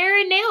her hair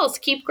and nails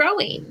keep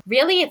growing.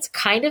 Really, it's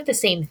kind of the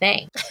same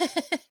thing.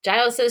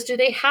 Giles says, do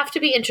they have to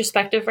be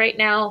introspective right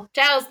now?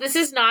 Giles, this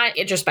is not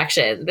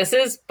introspection. This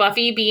is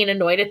Buffy being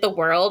annoyed at the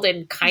world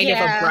and kind of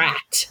a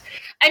brat.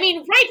 I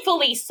mean,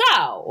 rightfully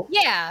so.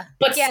 Yeah.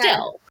 But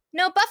still.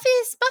 No,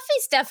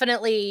 Buffy's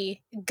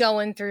definitely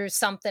going through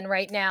something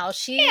right now.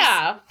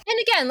 And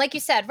again, like you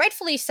said,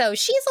 rightfully so.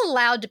 She's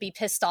allowed to be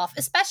pissed off,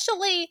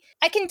 especially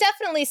I can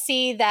definitely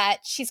see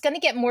that she's going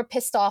to get more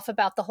pissed off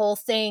about the whole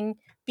thing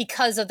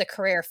because of the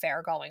career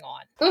fair going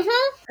on.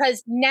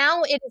 Because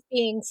now it is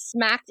being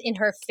smacked in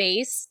her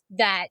face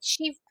that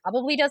she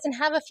probably doesn't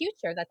have a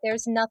future, that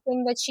there's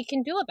nothing that she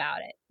can do about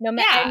it.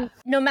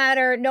 No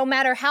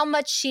matter how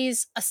much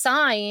she's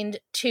assigned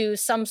to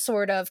some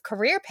sort of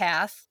career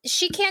path,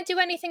 she can't do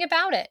anything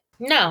about it.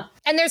 No.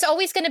 And there's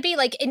always going to be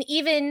and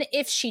even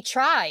if she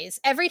tries,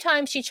 every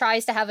time she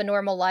tries to have a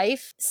normal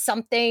life,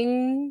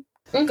 something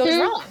goes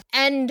wrong.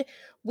 And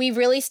we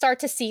really start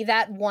to see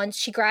that once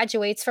she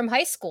graduates from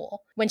high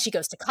school, when she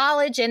goes to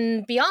college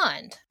and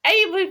beyond.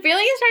 I would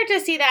really start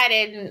to see that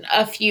in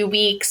a few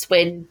weeks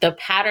when the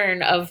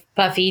pattern of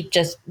Buffy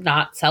just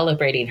not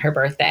celebrating her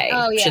birthday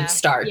should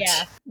start.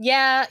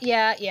 Yeah.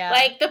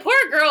 Like, the poor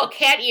girl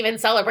can't even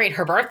celebrate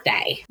her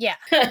birthday. Yeah.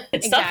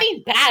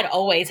 Something bad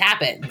always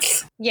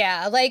happens.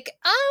 Yeah,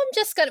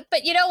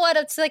 but you know what?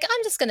 It's like,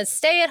 I'm just going to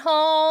stay at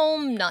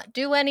home, not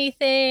do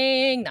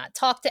anything, not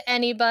talk to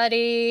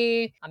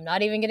anybody. I'm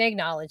not even going to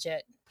acknowledge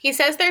it. He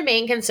says their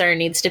main concern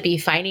needs to be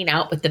finding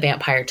out what the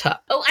vampire took.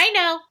 Oh, I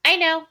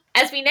know.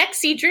 As we next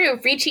see Drew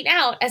reaching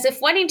out as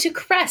if wanting to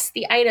caress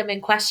the item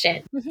in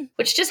question,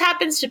 which just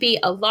happens to be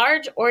a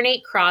large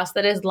ornate cross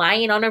that is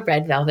lying on a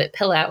red velvet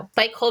pillow.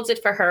 Spike holds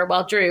it for her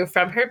while Drew,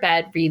 from her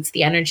bed, reads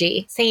the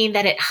energy, saying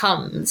that it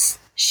hums.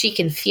 She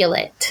can feel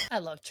it. I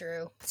love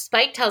Drew.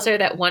 Spike tells her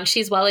that once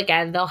she's well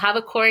again, they'll have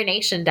a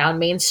coronation down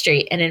Main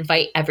Street and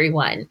invite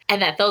everyone,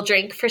 and that they'll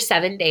drink for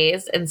 7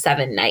 days and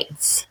 7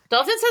 nights.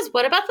 Dalton says,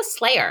 what about the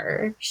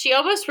Slayer? She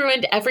almost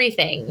ruined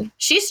everything.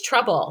 She's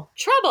trouble.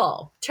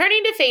 Trouble.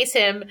 Turning to face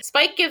him,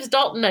 Spike gives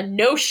Dalton a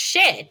no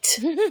shit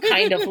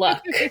kind of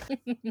look.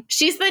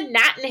 She's the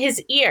gnat in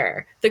his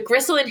ear, the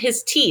gristle in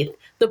his teeth,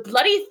 the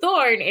bloody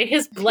thorn in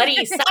his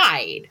bloody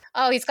side.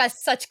 Oh, he's got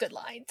such good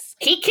lines.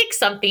 He kicks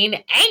something,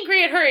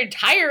 angry at her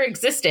entire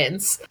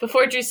existence,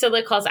 before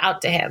Drusilla calls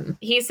out to him.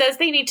 He says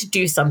they need to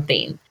do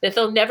something, that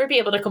they'll never be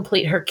able to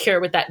complete her cure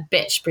with that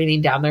bitch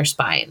breathing down their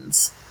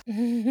spines.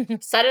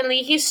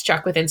 Suddenly, he's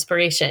struck with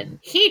inspiration.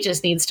 He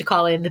just needs to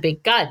call in the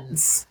big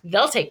guns.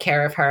 They'll take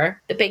care of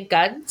her. The big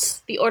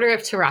guns? The Order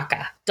of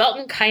Taraka.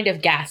 Dalton kind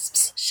of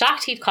gasps,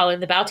 shocked he'd call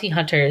in the bounty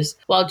hunters,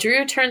 while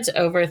Drew turns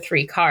over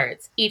 3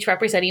 cards, each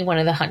representing one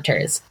of the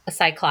hunters. A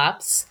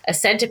cyclops, a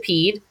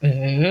centipede,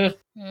 and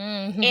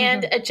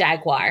a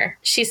jaguar.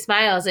 She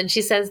smiles and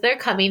she says they're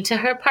coming to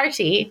her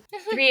party.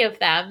 3 of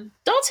them.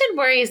 Dalton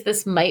worries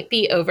this might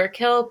be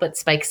overkill, but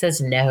Spike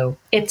says no.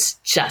 It's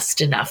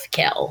just enough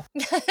kill.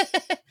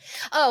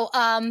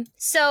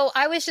 So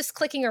I was just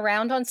clicking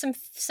around on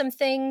some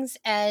things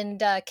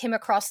and came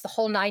across the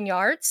whole 9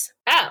 yards.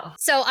 Oh.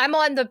 So I'm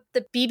on the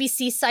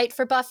BBC site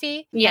for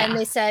Buffy. Yeah. And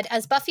they said,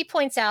 as Buffy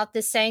points out,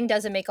 this saying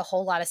doesn't make a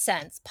whole lot of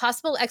sense.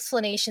 Possible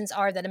explanations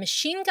are that a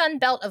machine gun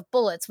belt of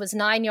bullets was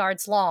 9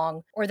 yards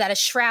long, or that a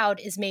shroud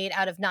is made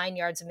out of 9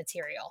 yards of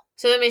material.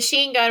 So the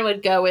machine gun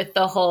would go with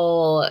the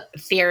whole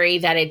theory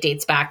that it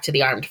dates back to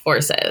the armed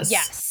forces.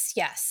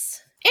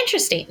 Yes.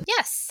 Interesting.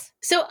 Yes.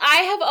 So I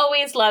have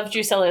always loved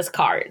Drusilla's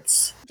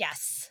cards.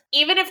 Yes.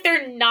 Even if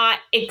they're not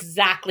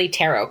exactly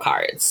tarot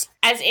cards.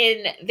 As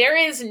in, there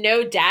is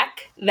no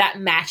deck that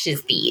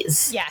matches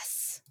these.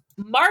 Yes.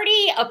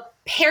 Marty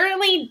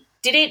apparently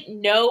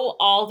didn't know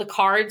all the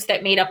cards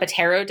that made up a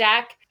tarot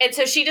deck. And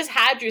so she just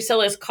had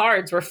Drusilla's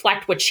cards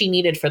reflect what she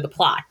needed for the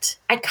plot.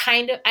 I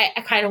kind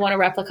of want a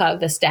replica of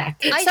this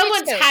deck.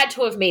 Someone's had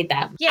to have made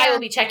them. Yeah. I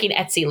will be checking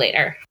Etsy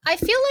later. I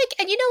feel like,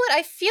 and you know what?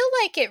 I feel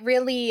like it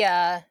really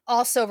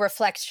also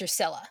reflects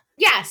Drusilla.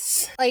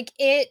 Yes. Like,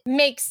 it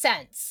makes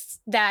sense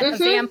that a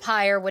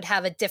vampire would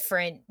have a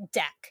different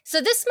deck.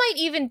 So this might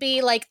even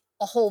be like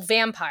a whole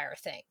vampire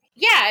thing.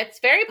 Yeah, it's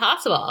very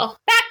possible.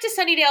 Back to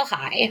Sunnydale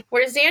High,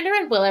 where Xander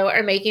and Willow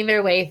are making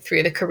their way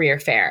through the career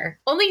fair.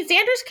 Only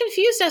Xander's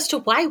confused as to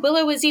why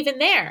Willow is even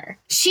there.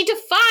 She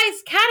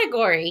defies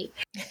category.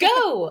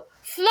 Go,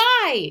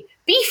 fly,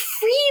 be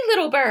free,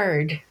 little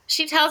bird.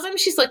 She tells him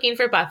she's looking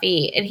for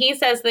Buffy, and he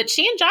says that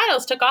she and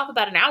Giles took off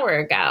about an hour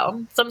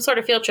ago. Some sort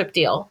of field trip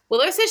deal.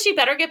 Willow says she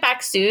better get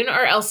back soon,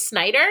 or else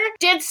Snyder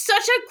did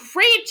such a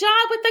great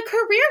job with the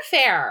career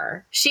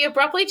fair. She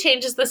abruptly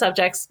changes the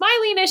subject,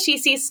 smiling as she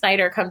sees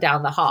Snyder come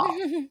down the hall.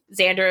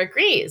 Xander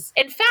agrees.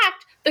 In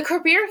fact, The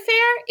career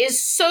fair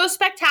is so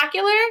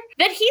spectacular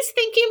that he's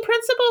thinking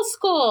principal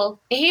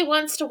school. He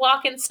wants to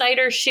walk in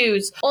Snyder's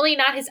shoes, only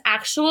not his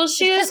actual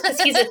shoes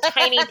because he's a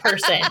tiny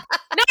person.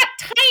 Not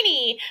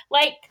tiny,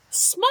 like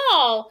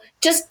small.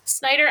 Just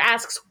Snyder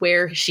asks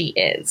where she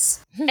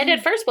is. And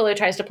at first, Willow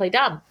tries to play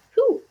dumb.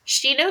 Who?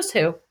 She knows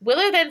who.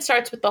 Willow then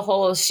starts with the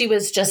whole she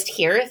was just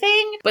here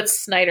thing, but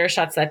Snyder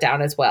shuts that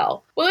down as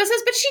well. Willow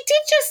says, but she did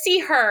just see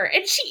her,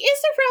 and she is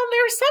around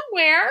there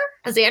somewhere.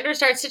 Xander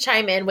starts to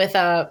chime in with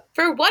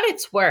for what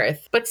it's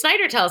worth, but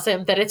Snyder tells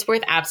him that it's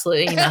worth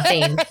absolutely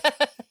nothing,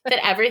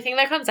 that everything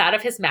that comes out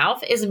of his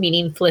mouth is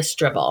meaningless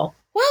dribble.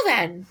 Well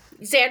then,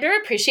 Xander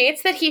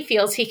appreciates that he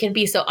feels he can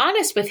be so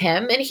honest with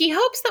him, and he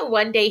hopes that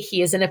one day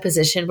he is in a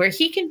position where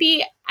he can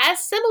be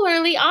as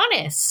similarly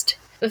honest.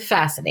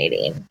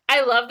 Fascinating.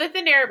 I love that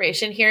the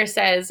narration here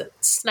says,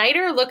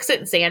 Snyder looks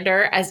at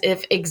Xander as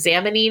if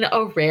examining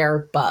a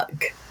rare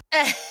bug.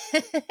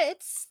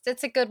 It's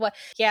a good one.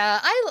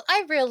 Yeah, I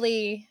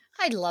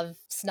love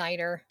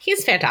Snyder.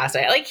 He's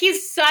fantastic. Like,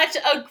 he's such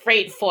a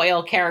great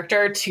foil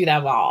character to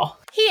them all.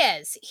 He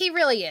is. He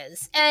really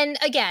is. And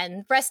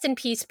again, rest in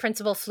peace,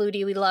 Principal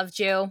Flutie. We loved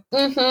you.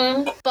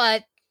 Mm-hmm.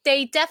 But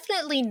they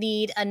definitely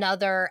need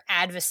another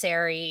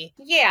adversary.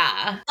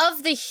 Yeah.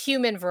 Of the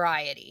human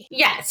variety.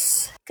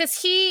 Yes.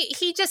 Because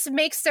he just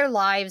makes their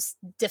lives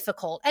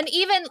difficult. And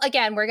even,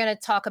 again, we're going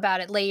to talk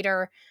about it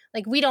later.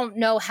 Like, we don't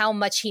know how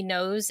much he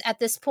knows at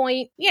this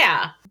point.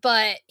 Yeah.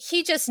 But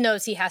he just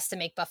knows he has to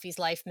make Buffy's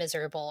life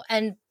miserable.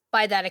 And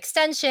by that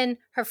extension,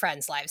 her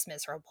friends' lives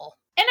miserable.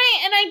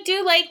 And I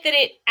do like that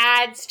it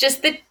adds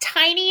just the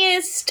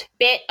tiniest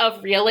bit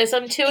of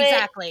realism to it.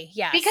 Exactly,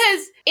 yes.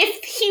 Because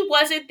if he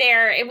wasn't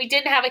there and we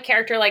didn't have a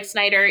character like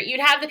Snyder, you'd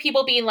have the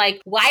people being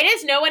like, why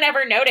does no one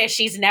ever notice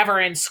she's never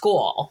in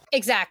school?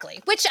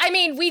 Exactly. Which, I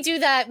mean, we do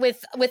that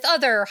with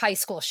other high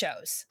school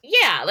shows.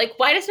 Yeah, like,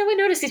 why does no one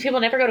notice these people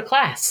never go to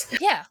class?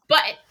 Yeah.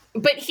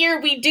 But here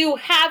we do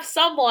have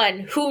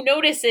someone who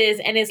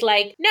notices and is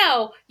like,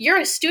 no, you're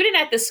a student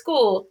at the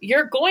school.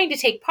 You're going to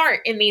take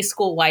part in these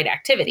school-wide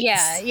activities.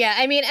 Yeah.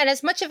 I mean, and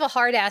as much of a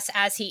hard ass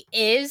as he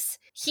is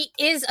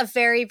a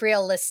very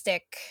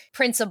realistic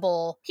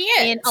principal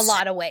in a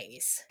lot of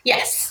ways.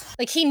 Yes.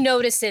 Like, he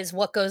notices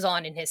what goes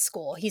on in his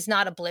school. He's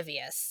not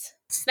oblivious.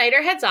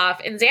 Snyder heads off,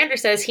 and Xander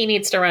says he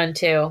needs to run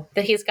too,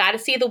 that he's got to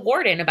see the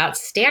warden about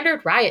standard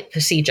riot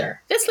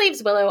procedure. This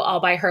leaves Willow all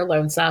by her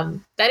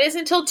lonesome. That is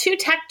until two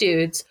tech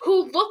dudes,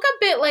 who look a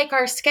bit like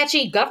our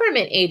sketchy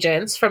government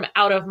agents from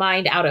Out of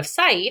Mind, Out of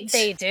Sight.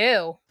 They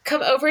do.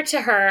 Come over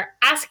to her,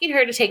 asking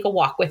her to take a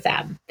walk with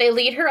them. They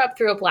lead her up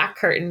through a black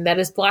curtain that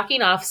is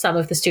blocking off some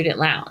of the student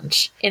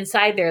lounge.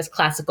 Inside, there is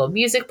classical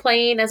music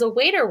playing as a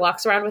waiter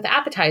walks around with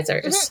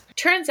appetizers. Mm-hmm.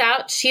 Turns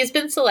out she's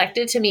been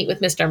selected to meet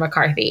with Mr.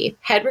 McCarthy,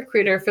 head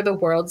recruiter for the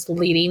world's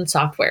leading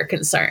software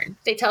concern.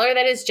 They tell her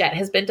that his jet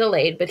has been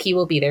delayed, but he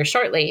will be there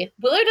shortly.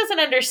 Willow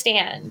doesn't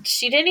understand.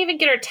 She didn't even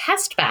get her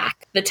test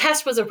back. The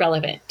test was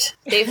irrelevant.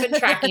 They've been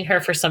tracking her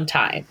for some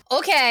time.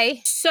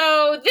 Okay.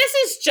 So this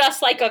is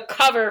just like a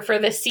cover for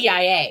the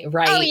CIA,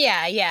 right? Oh,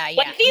 yeah.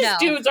 Like, these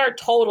dudes are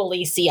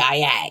totally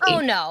CIA.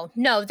 Oh,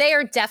 no. They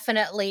are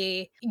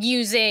definitely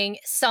using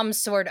some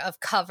sort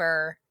of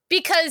cover,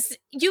 because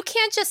you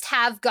can't just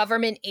have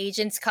government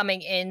agents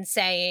coming in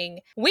saying,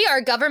 we are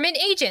government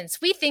agents.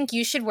 We think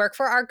you should work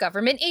for our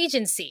government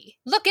agency.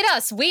 Look at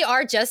us. We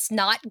are just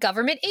not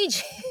government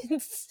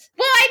agents.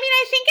 Well, I mean,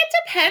 I think it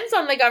depends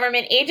on the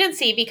government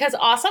agency, because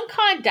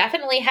AwesomeCon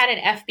definitely had an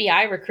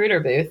FBI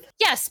recruiter booth.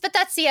 Yes, but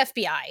that's the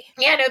FBI.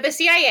 Yeah, no, the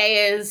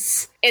CIA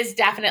is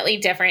definitely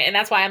different. And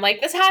that's why I'm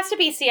like, this has to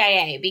be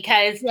CIA,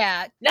 because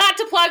not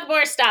to plug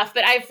more stuff,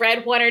 but I've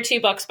read one or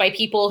two books by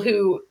people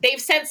who they've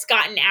since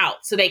gotten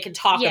out so they can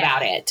talk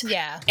about it.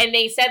 Yeah. And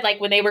they said, like,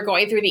 when they were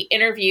going through the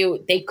interview,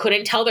 they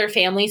couldn't tell their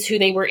families who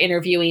they were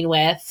interviewing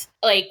with.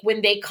 Like,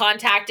 when they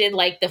contacted,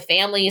 like, the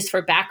families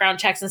for background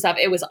checks and stuff,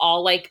 it was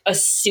all like a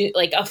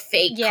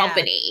fake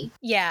company.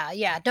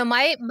 Yeah. No,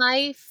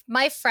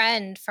 my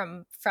friend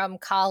from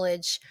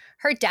college,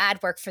 her dad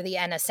worked for the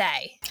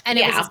NSA, and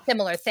it was a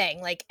similar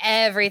thing. Like,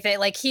 everything,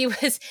 like,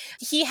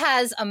 he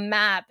has a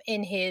map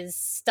in his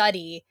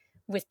study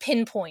with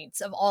pinpoints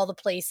of all the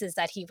places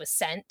that he was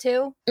sent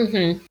to.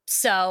 Mm-hmm.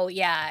 So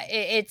yeah,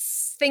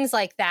 it's things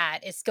like that.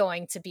 It's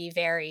going to be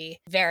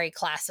very, very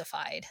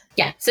classified.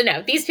 Yeah. So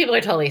no, these people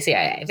are totally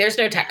CIA. There's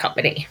no tech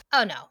company.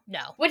 Oh,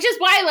 no. Which is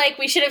why, like,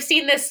 we should have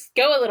seen this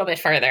go a little bit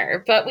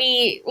further, but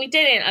we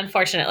didn't,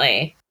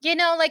 unfortunately. You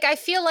know, like, I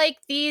feel like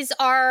these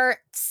are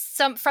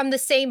some from the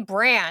same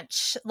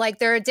branch. Like,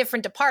 they're a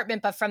different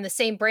department, but from the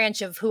same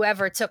branch of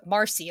whoever took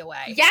Marcy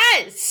away.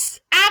 Yes,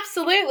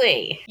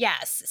 absolutely.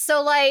 Yes.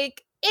 So,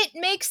 like, it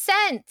makes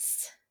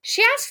sense.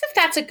 She asks if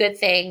that's a good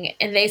thing,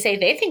 and they say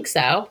they think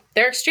so.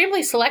 They're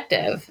extremely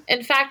selective.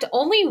 In fact,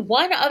 only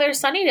one other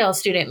Sunnydale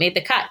student made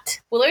the cut.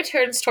 Willow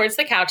turns towards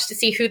the couch to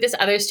see who this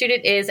other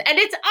student is, and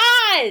it's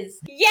Oz!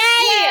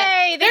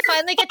 Yay! They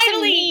finally get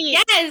to meet!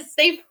 Yes!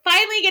 They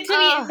finally get to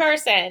meet in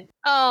person.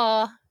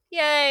 Oh,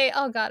 yay.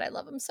 Oh, God, I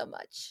love him so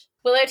much.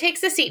 Willow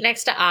takes a seat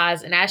next to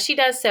Oz, and as she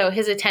does so,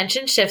 his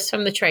attention shifts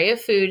from the tray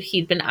of food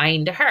he'd been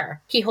eyeing to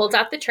her. He holds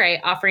out the tray,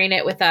 offering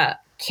it with a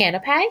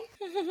canapé.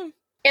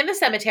 In the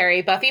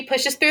cemetery, Buffy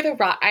pushes through the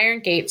wrought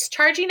iron gates,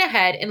 charging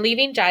ahead and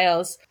leaving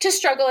Giles to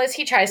struggle as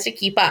he tries to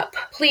keep up,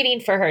 pleading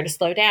for her to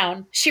slow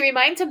down. She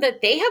reminds him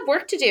that they have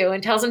work to do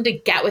and tells him to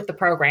get with the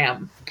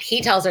program.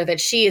 He tells her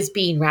that she is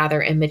being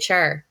rather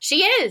immature.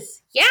 She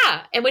is.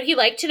 Yeah. And would he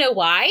like to know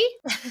why?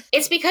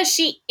 It's because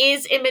she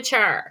is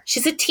immature.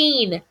 She's a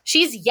teen.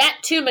 She's yet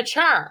to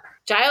mature.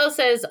 Giles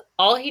says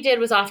all he did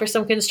was offer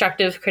some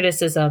constructive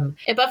criticism.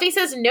 And Buffy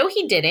says no,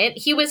 he didn't.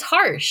 He was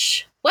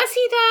harsh. Was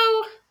he,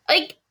 though?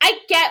 Like, I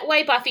get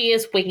why Buffy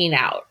is wigging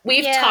out.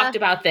 We've talked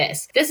about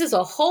this. This is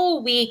a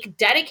whole week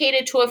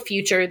dedicated to a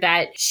future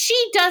that she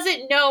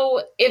doesn't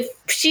know if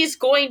she's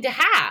going to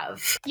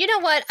have. You know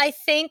what? I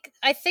think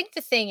the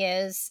thing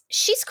is,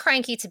 she's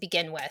cranky to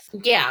begin with.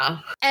 Yeah.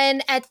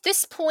 And at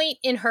this point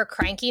in her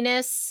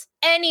crankiness,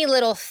 any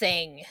little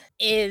thing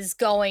is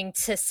going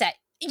to set.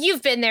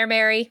 You've been there,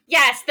 Mary.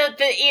 Yes, that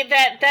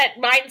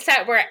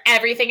mindset where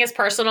everything is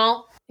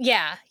personal.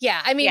 Yeah.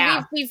 I mean,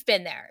 we've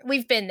been there.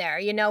 We've been there,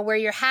 you know, where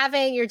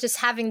you're just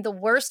having the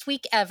worst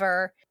week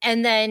ever.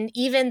 And then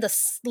even the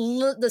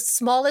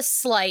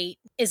smallest slight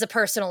is a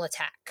personal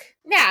attack.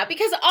 Yeah,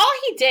 because all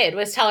he did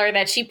was tell her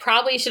that she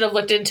probably should have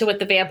looked into what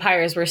the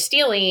vampires were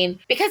stealing.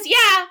 Because,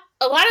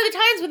 a lot of the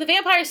times when the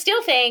vampires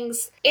steal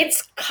things,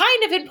 it's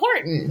kind of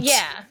important.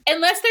 Yeah.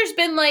 Unless there's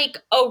been like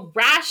a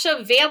rash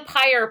of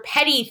vampire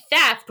petty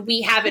theft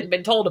we haven't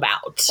been told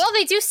about. Well,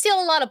 they do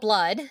steal a lot of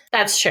blood.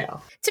 That's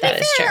true.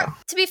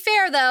 To be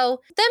fair,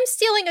 though, them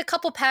stealing a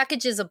couple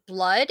packages of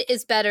blood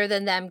is better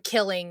than them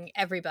killing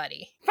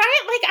everybody.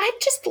 Right? Like, I'd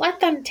just let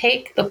them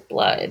take the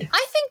blood.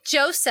 I think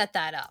Joe set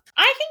that up.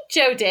 I think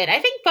Joe did. I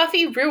think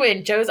Buffy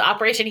ruined Joe's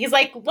operation. He's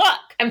like, look,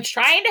 I'm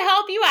trying to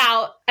help you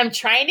out. I'm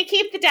trying to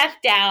keep the death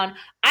down.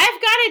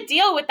 I've got to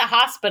deal with the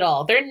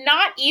hospital. They're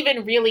not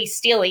even really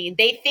stealing.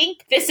 They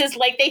think they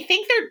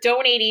think they're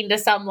donating to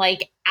some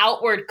like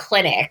outward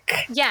clinic.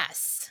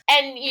 Yes.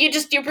 And you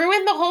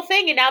ruined the whole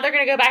thing, and now they're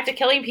going to go back to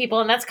killing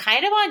people, and that's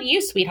kind of on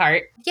you,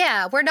 sweetheart.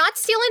 Yeah, we're not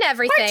stealing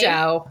everything. Poor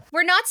Joe.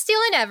 We're not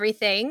stealing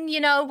everything.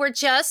 You know,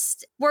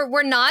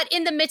 we're not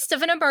in the midst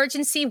of an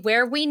emergency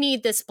where we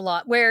need this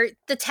blood, where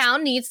the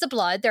town needs the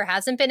blood. There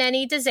hasn't been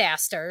any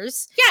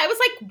disasters. Yeah, it was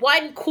like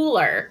one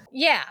cooler.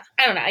 Yeah.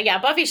 I don't know. Yeah,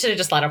 Buffy should have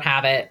just let him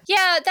have it.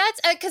 Yeah,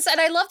 that's and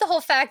I love the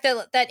whole fact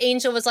that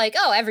Angel was like,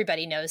 oh,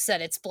 everybody knows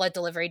that it's blood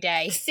delivery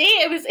day. See,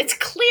 it's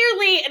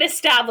clearly an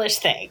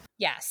established thing.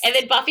 Yes. And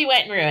then Buffy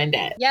went and ruined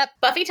it. Yep.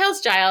 Buffy tells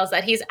Giles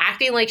that he's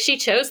acting like she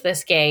chose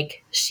this gig.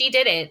 She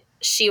didn't.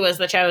 She was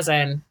the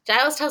chosen.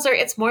 Giles tells her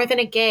it's more than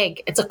a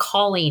gig. It's a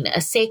calling,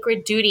 a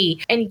sacred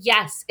duty. And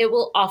yes, it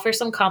will offer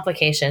some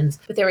complications,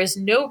 but there is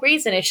no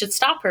reason it should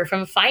stop her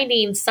from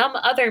finding some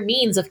other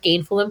means of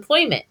gainful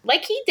employment,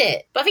 like he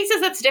did. Buffy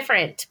says that's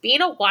different.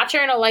 Being a watcher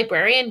and a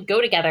librarian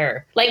go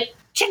together, like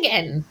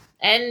chicken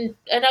and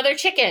another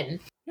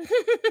chicken.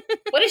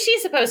 What is she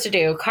supposed to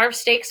do? Carve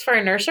steaks for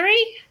a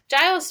nursery?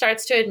 Giles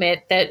starts to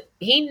admit that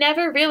he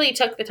never really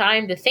took the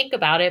time to think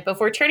about it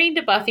before turning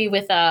to Buffy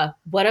with a,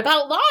 what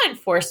about law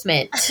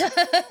enforcement?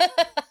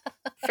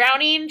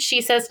 Frowning,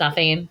 she says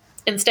nothing,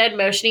 instead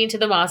motioning to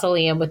the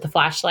mausoleum with the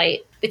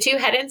flashlight. The two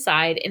head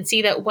inside and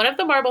see that one of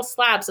the marble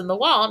slabs in the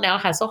wall now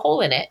has a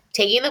hole in it.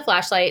 Taking the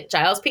flashlight,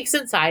 Giles peeks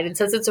inside and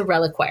says it's a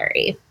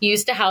reliquary,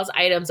 used to house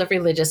items of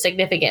religious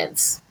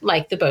significance,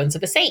 like the bones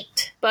of a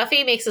saint.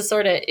 Buffy makes a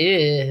sort of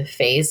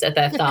face at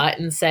that thought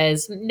and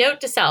says, note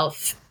to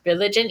self,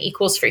 religion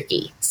equals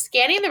freaky.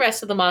 Scanning the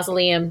rest of the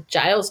mausoleum,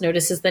 Giles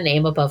notices the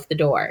name above the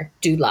door,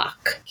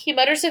 Duloc. He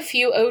mutters a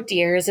few oh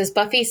dears as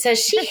Buffy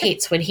says she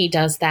hates when he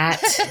does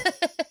that.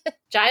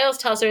 Giles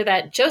tells her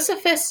that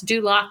Josephus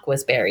Duloc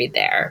was buried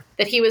there,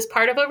 that he was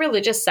part of a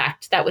religious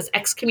sect that was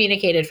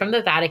excommunicated from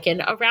the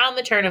Vatican around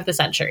the turn of the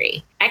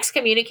century.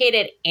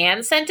 Excommunicated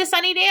and sent to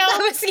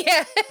Sunnydale?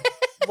 Yeah.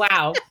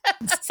 Wow.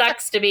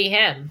 Sucks to be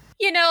him.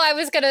 You know,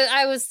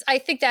 I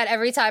think that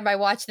every time I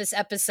watch this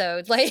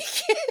episode, like...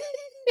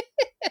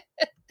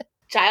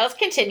 Giles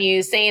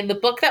continues, saying the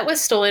book that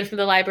was stolen from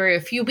the library a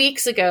few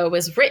weeks ago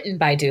was written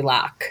by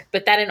Duloc,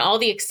 but that in all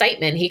the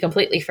excitement, he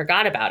completely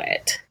forgot about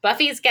it.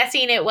 Buffy's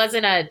guessing it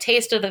wasn't a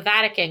Taste of the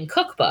Vatican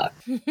cookbook.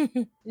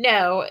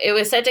 No, it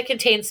was said to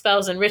contain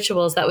spells and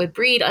rituals that would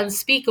breed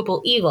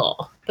unspeakable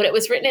evil, but it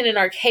was written in an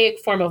archaic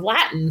form of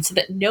Latin so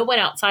that no one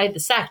outside the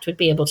sect would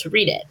be able to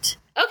read it.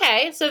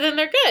 Okay, so then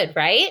they're good,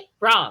 right?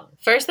 Wrong.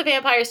 First, the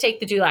vampires take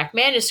the Duloc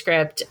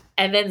manuscript,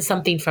 and then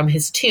something from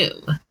his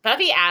tomb.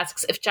 Buffy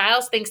asks if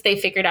Giles thinks they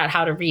figured out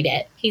how to read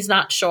it. He's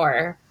not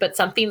sure, but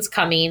something's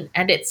coming,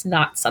 and it's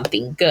not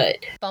something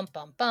good. Bum,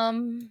 bum,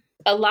 bum.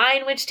 A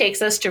line which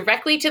takes us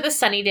directly to the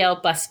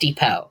Sunnydale bus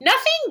depot.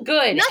 Nothing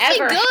good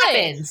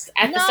happens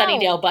at the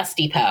Sunnydale bus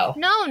depot.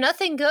 No,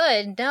 nothing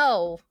good.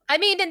 No. I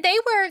mean, and they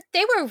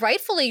were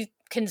rightfully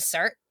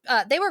concerned.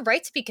 They were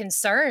right to be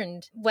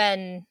concerned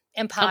when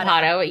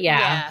Impado,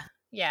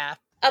 yeah.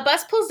 A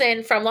bus pulls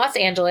in from Los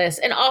Angeles,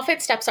 and off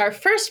it steps our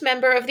first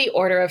member of the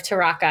Order of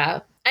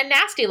Taraka. a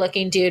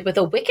nasty-looking dude with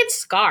a wicked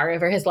scar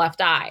over his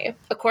left eye.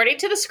 According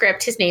to the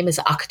script, his name is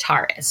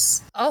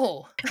Akataris.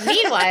 Oh.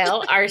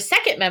 Meanwhile, our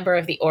second member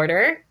of the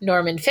Order,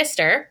 Norman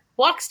Pfister,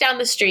 walks down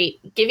the street,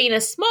 giving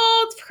a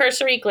small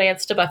cursory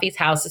glance to Buffy's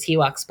house as he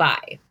walks by,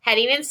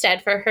 heading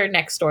instead for her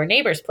next-door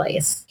neighbor's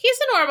place. He's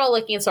a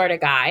normal-looking sort of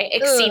guy,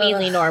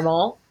 exceedingly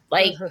normal.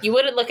 Like, you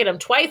wouldn't look at him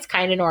twice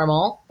kind of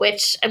normal,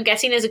 which I'm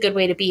guessing is a good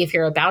way to be if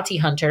you're a bounty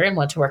hunter and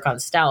want to work on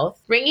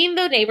stealth. Ringing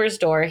the neighbor's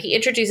door, he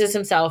introduces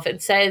himself and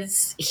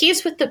says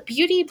he's with the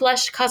Beauty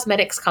Blush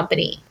Cosmetics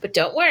Company. But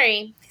don't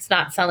worry, he's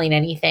not selling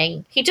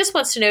anything. He just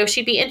wants to know if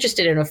she'd be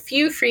interested in a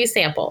few free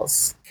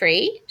samples.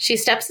 Free? She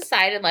steps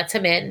aside and lets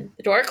him in.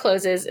 The door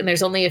closes, and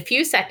there's only a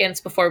few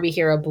seconds before we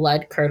hear a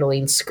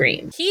blood-curdling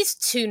scream. He's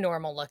too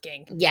normal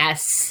looking.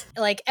 Yes.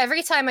 Like,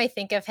 every time I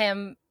think of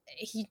him,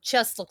 he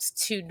just looks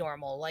too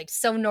normal. Like,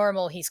 so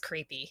normal, he's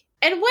creepy.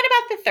 And what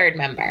about the third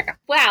member?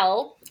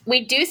 Well,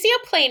 we do see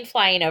a plane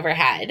flying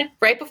overhead.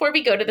 Right before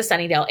we go to the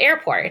Sunnydale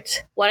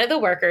airport, one of the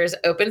workers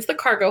opens the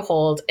cargo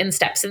hold and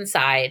steps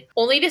inside,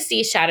 only to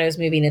see shadows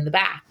moving in the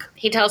back.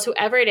 He tells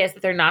whoever it is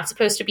that they're not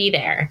supposed to be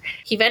there.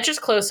 He ventures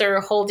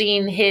closer,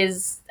 holding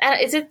his...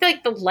 is it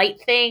like the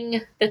light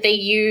thing that they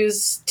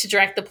use to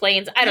direct the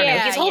planes? I don't know.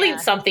 He's holding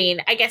something.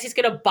 I guess he's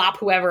going to bop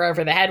whoever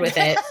over the head with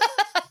it.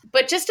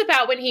 But just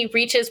about when he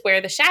reaches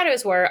where the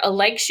shadows were, a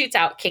leg shoots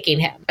out, kicking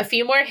him. A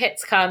few more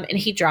hits come, and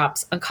he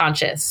drops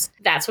unconscious.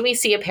 That's when we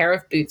see a pair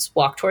of boots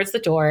walk towards the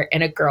door,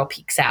 and a girl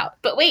peeks out.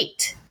 But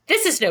wait,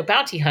 this is no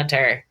bounty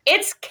hunter.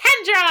 It's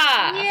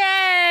Kendra!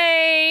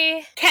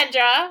 Yay!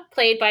 Kendra,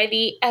 played by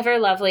the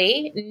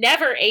ever-lovely,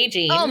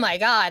 never-aging... Oh my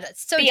god,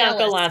 so Bianca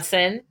jealous.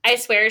 Lawson. I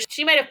swear,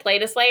 she might have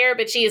played a Slayer,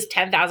 but she is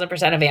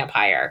 10,000% a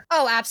vampire.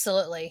 Oh,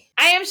 absolutely.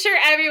 I am sure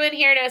everyone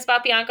here knows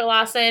about Bianca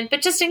Lawson,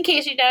 but just in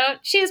case you don't,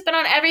 she has been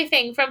on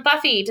everything from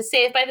Buffy to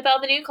Saved by the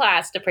Bell the New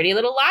Class to Pretty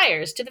Little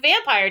Liars to The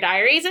Vampire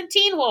Diaries and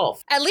Teen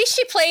Wolf. At least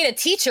she played a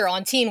teacher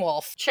on Teen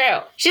Wolf. True.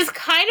 She's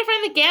kind of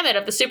run the gamut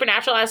of the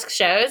supernatural-esque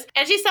shows,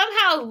 and she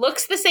somehow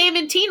looks the same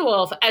in Teen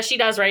Wolf as she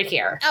does right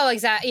here. Oh,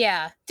 exactly.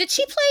 Yeah. Did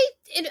she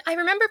play... I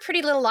remember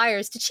Pretty Little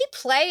Liars. Did she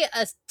play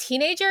a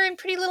teenager in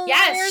Pretty Little Liars?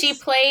 Yes, she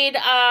played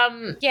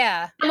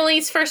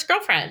Emily's first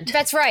girlfriend.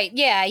 That's right.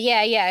 Yeah.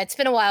 It's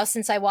been a while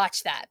since I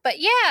watched that. But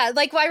yeah,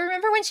 like I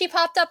remember when she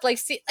popped up, like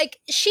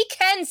she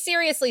can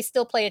seriously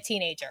still play a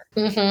teenager.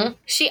 Mm-hmm.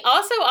 She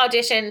also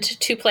auditioned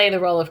to play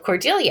the role of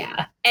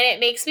Cordelia. And it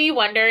makes me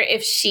wonder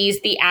if she's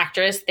the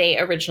actress they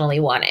originally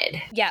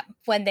wanted. Yeah,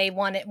 when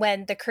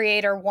the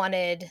creator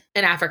wanted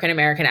an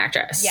African-American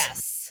actress.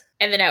 Yes.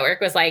 And the network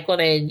was like, well,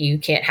 then you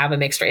can't have a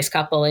mixed race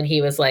couple. And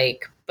he was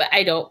like, but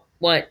I don't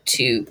want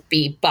to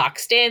be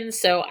boxed in,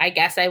 so I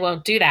guess I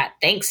won't do that.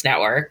 Thanks,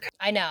 network.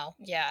 I know.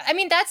 Yeah. I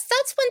mean, that's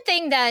one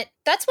thing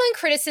that's one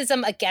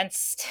criticism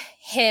against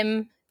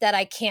him that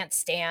I can't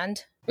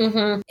stand.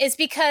 Mm-hmm. Is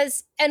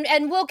because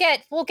and we'll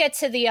get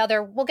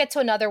to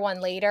another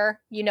one later.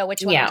 You know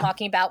which one I'm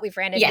talking about. We've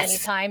ran it many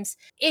times.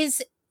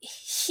 Is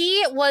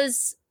he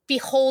was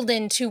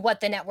beholden to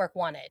what the network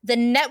wanted. The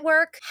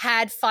network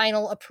had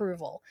final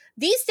approval.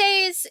 These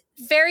days,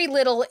 very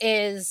little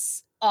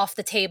is off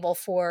the table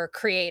for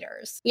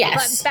creators.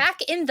 Yes. But back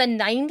in the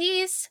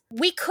 90s,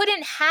 we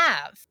couldn't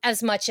have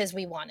as much as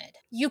we wanted.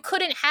 You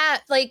couldn't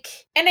have,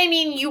 And I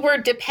mean, you were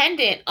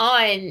dependent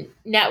on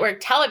network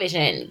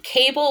television.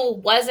 Cable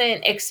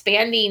wasn't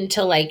expanding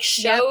to,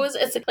 shows.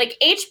 Yep. It's like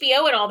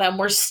HBO and all them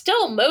were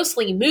still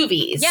mostly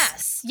movies.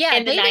 Yes. Yeah.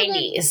 In the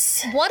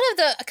 90s. One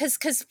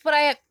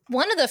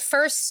of the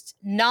first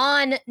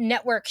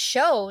non-network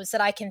shows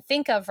that I can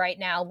think of right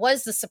now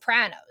was The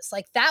Sopranos.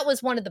 That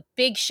was one of the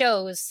big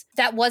shows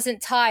that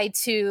wasn't tied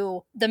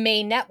to the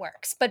main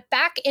networks. But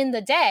back in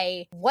the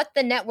day, what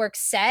the network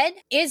said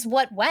is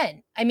what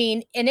went. I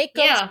mean, and it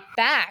goes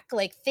back,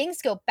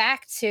 things go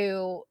back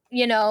to,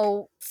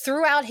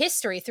 throughout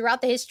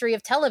the history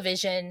of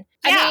television.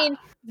 Yeah. I mean,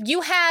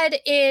 you had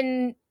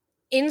in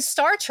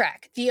Star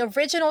Trek, the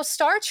original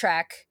Star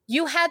Trek,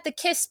 you had the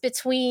kiss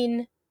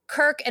between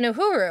Kirk and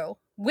Uhuru,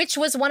 which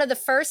was one of the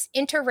first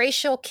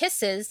interracial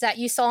kisses that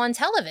you saw on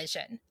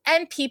television.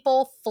 And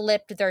people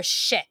flipped their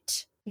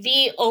shit.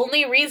 The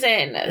only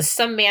reason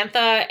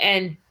Samantha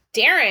and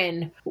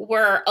Darren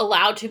were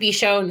allowed to be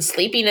shown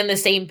sleeping in the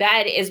same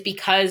bed is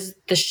because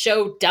the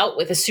show dealt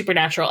with a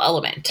supernatural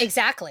element.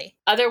 Exactly.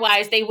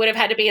 Otherwise, they would have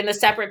had to be in the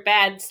separate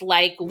beds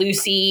like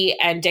Lucy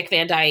and Dick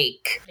Van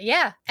Dyke.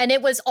 Yeah. And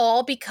it was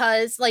all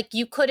because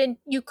you couldn't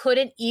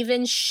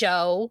even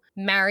show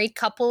married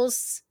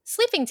couples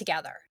sleeping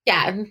together.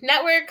 Yeah,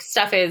 network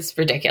stuff is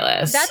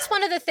ridiculous. That's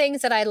one of the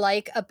things that I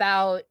like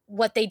about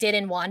what they did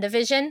in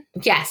WandaVision.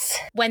 Yes.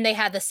 When they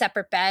had the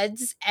separate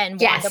beds and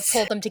Wanda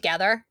pulled them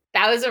together.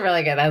 That was a good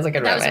moment.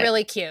 That was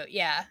really cute,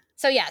 yeah.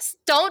 So yes,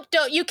 don't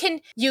you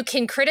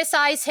can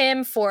criticize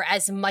him for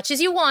as much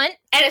as you want.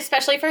 And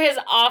especially for his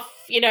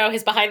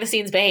his behind the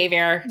scenes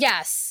behavior.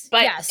 Yes.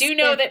 But yes. do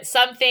know that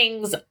some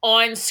things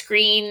on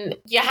screen,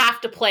 you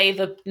have to play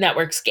the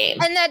network's game.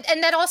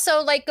 And that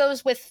also like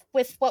goes with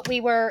what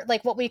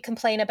we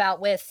complain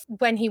about with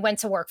when he went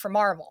to work for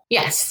Marvel.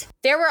 Yes.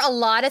 There were a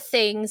lot of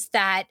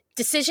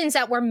decisions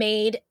that were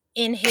made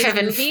in his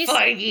movies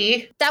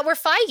that were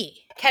Feige.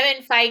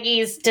 Kevin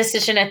Feige's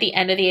decision at the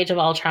end of the Age of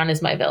Ultron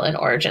is my villain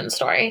origin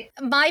story.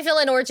 My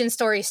villain origin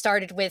story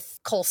started with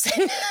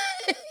Coulson.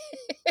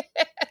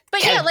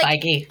 But Kevin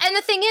Feige. And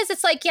the thing is,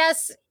 it's like,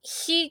 yes,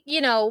 he,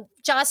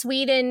 Joss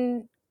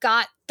Whedon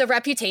got the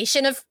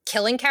reputation of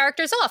killing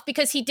characters off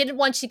because he didn't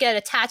want you to get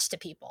attached to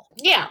people.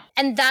 Yeah.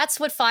 And that's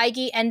what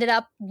Feige ended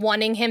up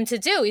wanting him to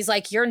do. He's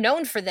like, you're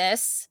known for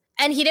this.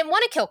 And he didn't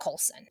want to kill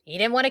Coulson. He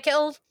didn't want to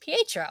kill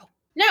Pietro.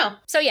 No.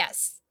 So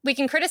yes, we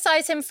can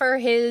criticize him for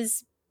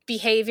his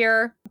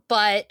behavior,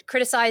 but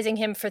criticizing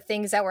him for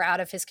things that were out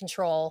of his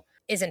control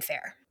isn't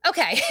fair.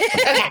 Okay.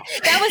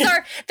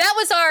 that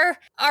was our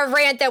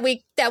rant that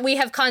we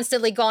have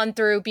constantly gone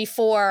through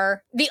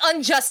before the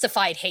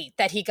unjustified hate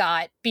that he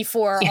got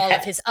before all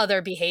of his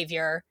other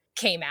behavior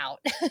came out.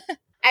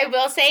 I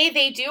will say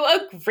they do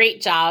a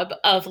great job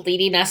of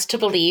leading us to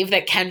believe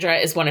that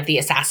Kendra is one of the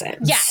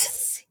assassins.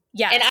 Yes.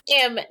 Yes. And I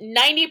am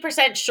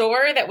 90%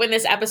 sure that when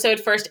this episode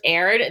first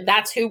aired,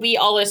 that's who we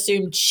all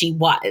assumed she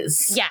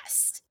was.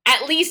 Yes.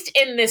 At least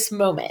in this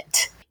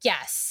moment.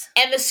 Yes.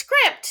 And the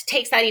script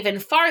takes that even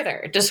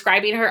farther,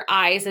 describing her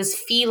eyes as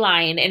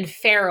feline and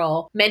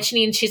feral,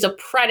 mentioning she's a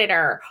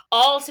predator,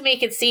 all to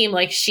make it seem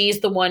like she's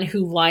the one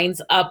who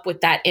lines up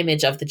with that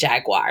image of the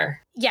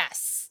jaguar.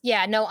 Yes.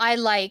 Yeah, no, I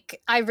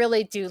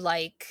really do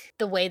like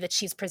the way that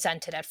she's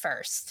presented at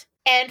first.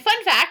 And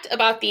fun fact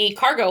about the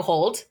cargo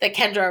hold that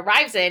Kendra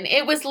arrives in,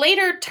 it was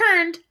later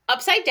turned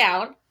upside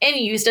down and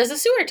used as a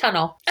sewer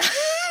tunnel.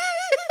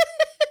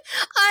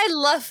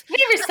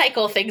 We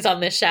recycle things on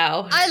this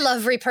show. I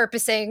love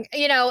repurposing,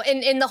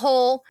 in the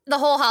whole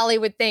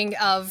Hollywood thing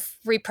of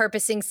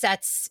repurposing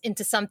sets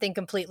into something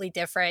completely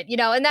different,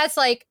 and that's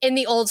like in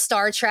the old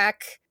Star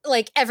Trek,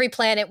 like every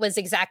planet was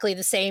exactly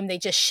the same. They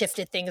just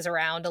shifted things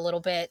around a little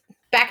bit.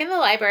 Back in the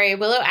library,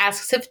 Willow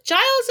asks if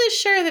Giles is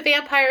sure the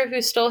vampire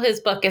who stole his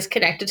book is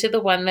connected to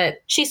the one that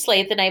she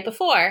slayed the night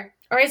before.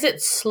 Or is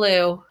it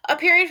slew?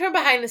 Appearing from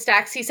behind the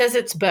stacks, he says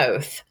it's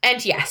both.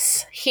 And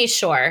yes, he's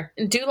sure.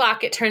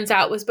 Duloc, it turns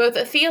out, was both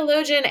a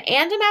theologian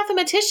and a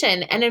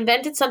mathematician and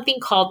invented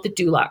something called the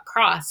Duloc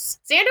Cross.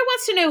 Xander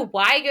wants to know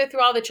why go through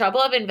all the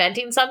trouble of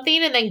inventing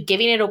something and then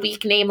giving it a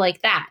weak name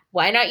like that.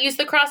 Why not use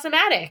the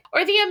Cross-O-Matic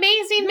or the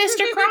amazing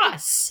Mr.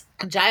 Cross?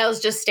 Giles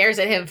just stares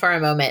at him for a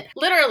moment.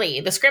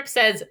 Literally, the script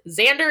says,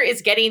 Xander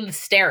is getting the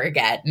stare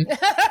again.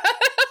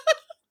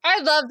 I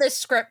love this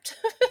script.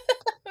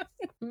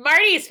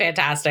 Marty's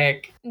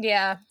fantastic.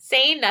 Yeah.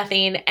 Saying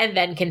nothing and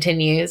then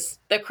continues.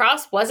 The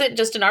cross wasn't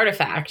just an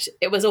artifact.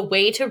 It was a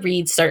way to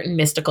read certain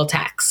mystical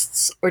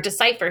texts or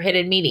decipher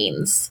hidden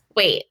meanings.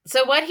 Wait,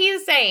 so what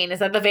he's saying is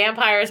that the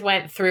vampires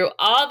went through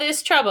all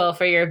this trouble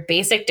for your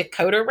basic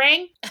decoder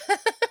ring?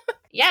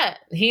 Yeah,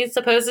 he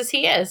supposes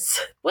he is.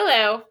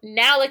 Willow,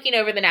 now looking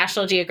over the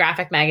National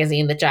Geographic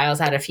magazine that Giles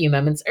had a few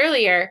moments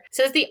earlier,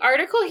 says the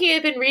article he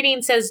had been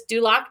reading says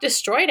Duloc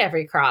destroyed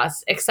every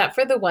cross except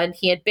for the one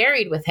he had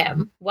buried with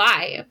him.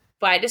 Why?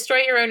 Why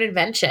destroy your own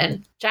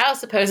invention? Giles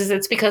supposes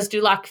it's because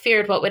Duloc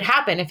feared what would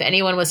happen if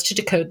anyone was to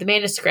decode the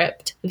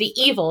manuscript. The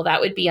evil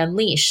that would be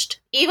unleashed.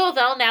 Evil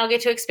they'll now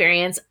get to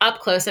experience up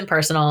close and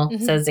personal,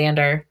 says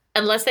Xander.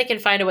 Unless they can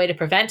find a way to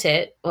prevent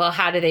it, well,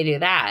 how do they do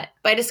that?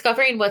 By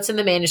discovering what's in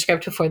the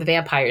manuscript before the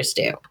vampires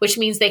do, which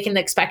means they can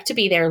expect to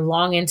be there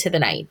long into the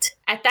night.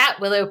 At that,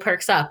 Willow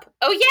perks up.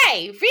 Oh,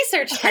 yay!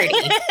 Research party!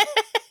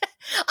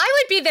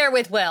 I would be there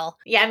with Will.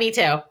 Yeah, me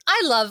too.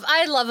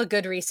 I love a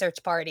good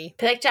research party.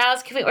 Be like,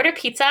 Giles, can we order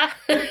pizza?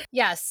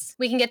 Yes,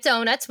 we can get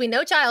donuts. We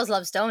know Giles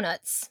loves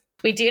donuts.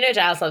 We do know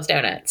Giles loves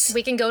donuts.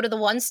 We can go to the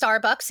one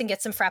Starbucks and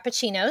get some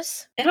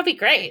Frappuccinos. It'll be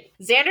great.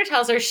 Xander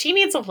tells her she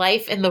needs a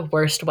life in the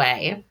worst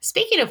way.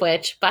 Speaking of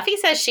which, Buffy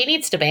says she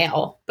needs to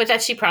bail, but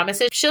that she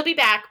promises she'll be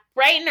back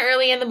bright and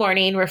early in the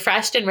morning,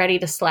 refreshed and ready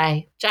to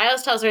slay.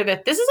 Giles tells her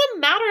that this is a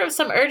matter of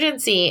some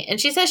urgency, and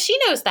she says she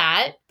knows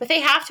that, but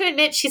they have to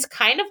admit she's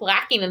kind of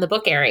lacking in the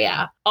book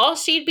area. All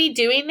she'd be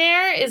doing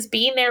there is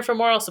being there for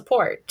moral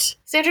support.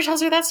 Xander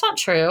tells her that's not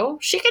true.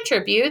 She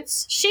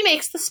contributes. She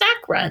makes the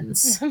snack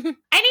runs. I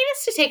need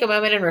us to take a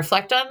moment and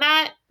reflect on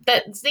that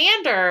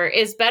Xander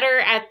is better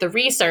at the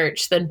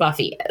research than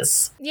Buffy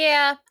is.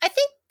 Yeah, I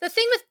think the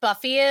thing with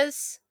Buffy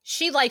is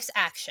she likes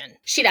action.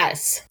 She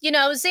does.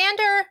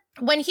 Xander,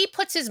 when he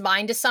puts his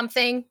mind to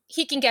something,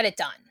 he can get it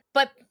done.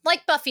 But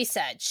like Buffy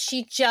said,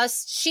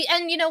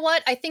 and you know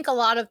what? I think a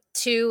lot of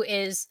too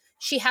is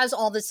she has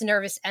all this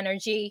nervous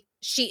energy.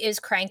 She is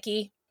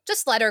cranky.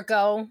 Just let her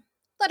go.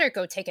 Let her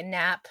go take a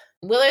nap.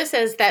 Willow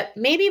says that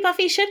maybe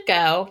Buffy should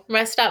go,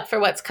 rest up for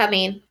what's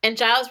coming, and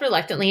Giles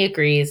reluctantly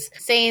agrees,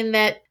 saying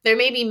that there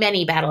may be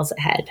many battles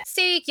ahead.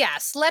 See,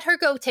 yes, let her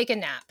go take a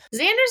nap.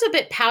 Xander's a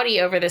bit pouty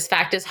over this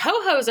fact as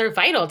ho-hos are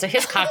vital to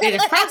his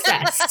cognitive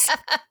process.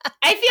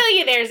 I feel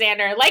you there,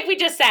 Xander. Like we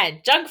just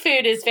said, junk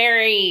food is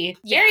very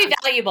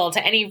valuable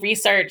to any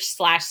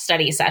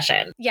research/study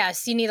session.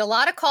 Yes, you need a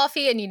lot of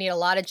coffee and you need a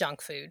lot of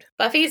junk food.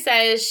 Buffy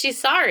says she's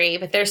sorry,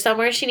 but there's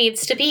somewhere she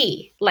needs to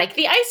be, like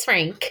the ice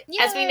rink,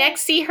 as we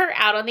next see her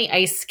out on the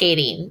ice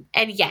skating.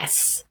 And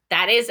yes,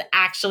 that is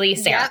actually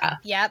Sarah.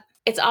 Yep.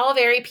 It's all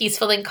very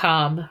peaceful and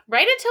calm,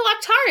 right until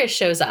Octaris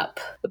shows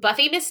up.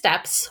 Buffy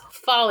missteps,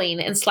 falling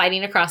and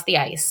sliding across the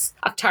ice.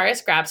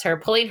 Octaris grabs her,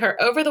 pulling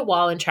her over the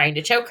wall and trying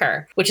to choke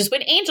her, which is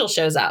when Angel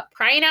shows up.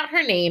 Crying out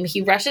her name,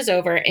 he rushes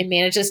over and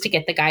manages to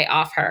get the guy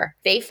off her.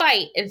 They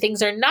fight, and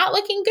things are not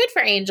looking good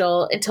for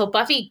Angel until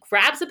Buffy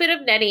grabs a bit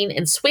of netting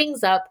and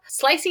swings up,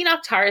 slicing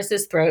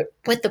Octaris' throat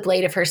with the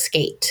blade of her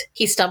skate.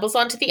 He stumbles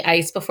onto the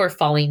ice before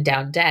falling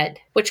down dead,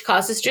 which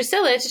causes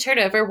Drusilla to turn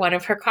over one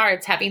of her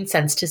cards, having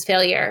sensed his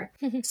failure.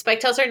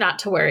 Spike tells her not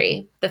to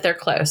worry, that they're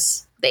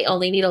close. They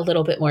only need a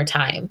little bit more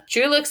time.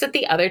 Drew looks at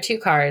the other two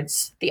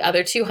cards, the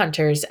other two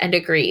hunters, and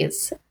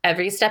agrees.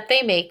 Every step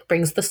they make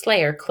brings the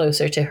Slayer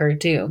closer to her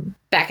doom.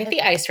 Back at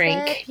the ice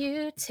rink. Step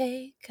you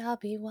take, I'll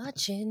be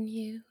watching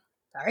you.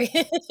 Sorry.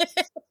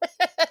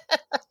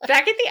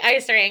 Back at the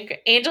ice rink,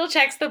 Angel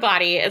checks the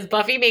body as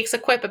Buffy makes a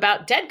quip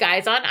about dead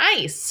guys on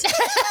ice.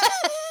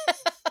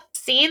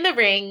 Seeing the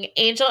ring,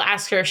 Angel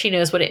asks her if she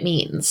knows what it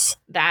means.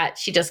 That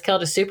she just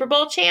killed a Super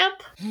Bowl champ?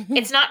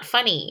 It's not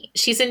funny.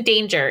 She's in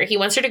danger. He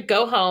wants her to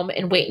go home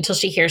and wait until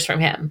she hears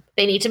from him.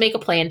 They need to make a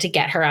plan to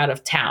get her out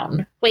of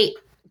town. Wait,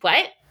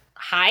 what?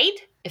 Hide?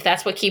 If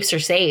that's what keeps her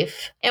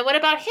safe. And what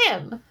about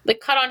him? The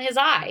cut on his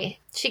eye.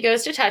 She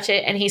goes to touch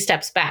it and he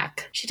steps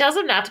back. She tells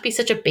him not to be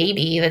such a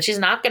baby, that she's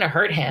not going to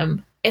hurt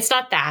him. It's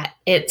not that.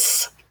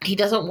 He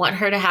doesn't want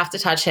her to have to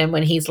touch him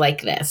when he's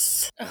like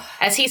this,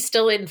 as he's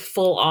still in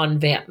full-on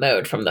vamp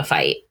mode from the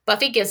fight.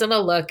 Buffy gives him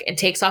a look and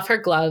takes off her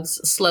gloves,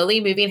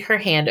 slowly moving her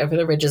hand over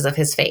the ridges of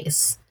his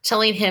face,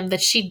 telling him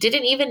that she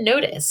didn't even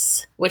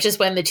notice, which is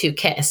when the two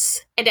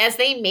kiss. And as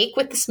they make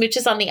with the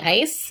smooches on the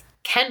ice,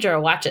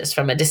 Kendra watches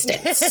from a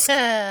distance.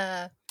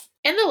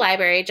 In the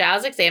library,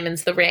 Giles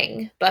examines the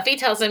ring. Buffy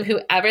tells him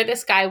whoever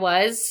this guy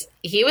was,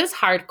 he was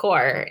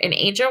hardcore, and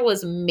Angel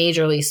was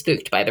majorly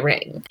spooked by the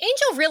ring.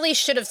 Angel really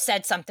should have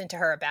said something to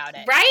her about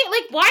it. Right?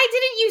 Like, why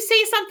didn't you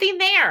say something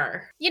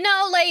there? You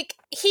know, like,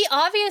 he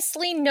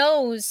obviously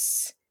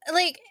knows.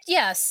 Like,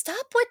 yeah,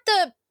 stop with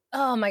the...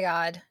 Oh my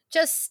god.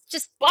 Just...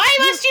 Why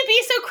must you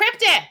be so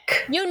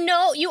cryptic?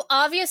 You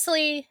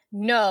obviously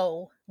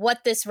know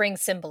what this ring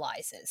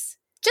symbolizes.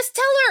 Just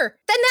tell her.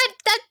 Then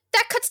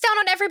that cuts down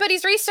on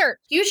everybody's research.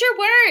 Use your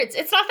words.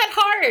 It's not that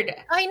hard.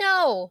 I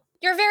know.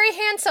 You're very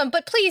handsome,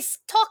 but please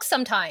talk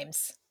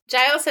sometimes.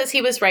 Giles says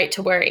he was right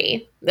to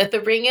worry, that the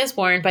ring is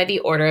worn by the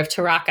Order of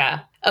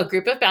Taraka, a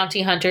group of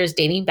bounty hunters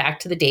dating back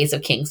to the days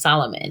of King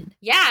Solomon.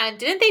 Yeah, and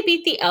didn't they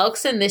beat the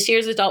Elks in this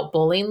year's Adult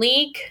Bowling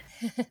League?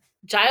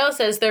 Giles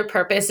says their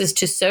purpose is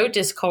to sow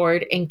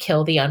discord and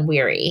kill the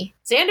unweary.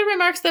 Xander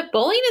remarks that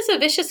bowling is a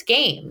vicious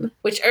game,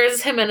 which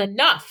earns him an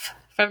enough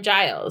from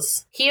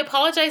Giles. He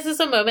apologizes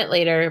a moment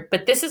later,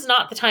 but this is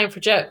not the time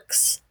for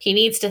jokes. He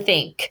needs to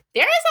think.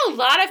 There is a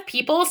lot of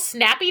people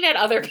snapping at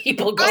other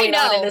people going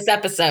on in this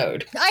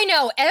episode. I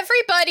know.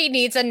 Everybody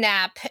needs a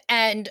nap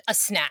and a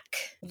snack.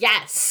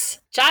 Yes.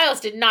 Giles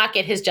did not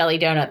get his jelly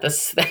donut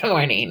that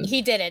morning.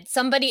 He didn't.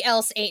 Somebody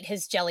else ate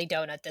his jelly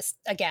donut this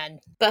again.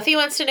 Buffy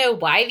wants to know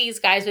why these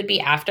guys would be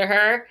after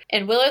her,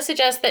 and Willow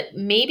suggests that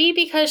maybe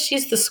because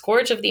she's the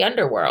scourge of the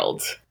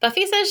underworld.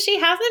 Buffy says she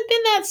hasn't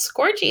been that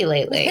scourgy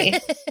lately.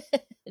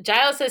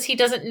 Giles says he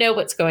doesn't know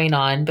what's going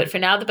on, but for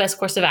now the best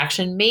course of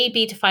action may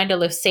be to find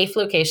a safe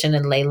location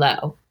and lay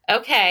low.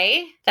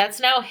 Okay, that's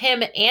now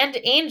him and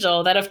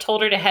Angel that have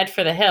told her to head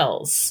for the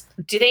hills.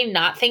 Do they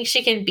not think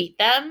she can beat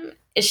them?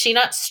 Is she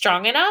not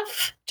strong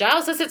enough?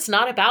 Giles says it's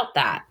not about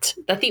that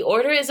the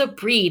Order is a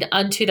breed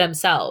unto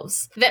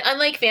themselves, that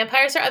unlike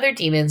vampires or other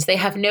demons, they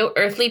have no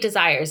earthly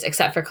desires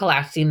except for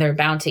collecting their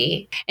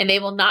bounty, and they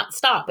will not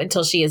stop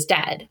until she is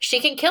dead. She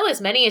can kill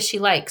as many as she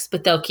likes,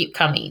 but they'll keep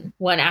coming,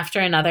 one after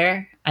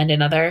another and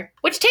another.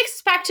 Which takes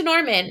us back to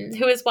Norman,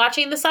 who is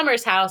watching the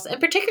Summers house, and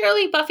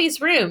particularly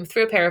Buffy's room,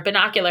 through a pair of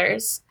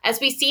binoculars. As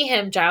we see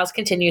him, Giles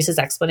continues his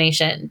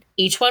explanation.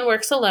 Each one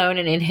works alone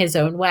and in his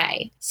own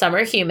way. Some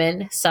are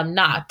human, some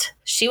not.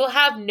 She will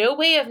have no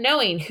way of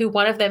knowing who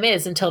one of them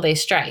is until they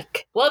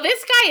strike. Well,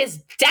 this guy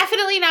is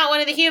definitely not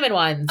one of the human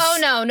ones. Oh,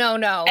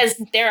 no. As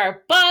there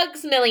are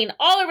bugs milling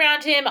all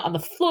around him, on the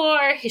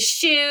floor, his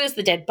shoes,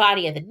 the dead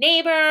body of the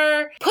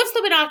neighbor. Puts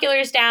the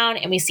binoculars down,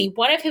 and we see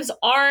one of his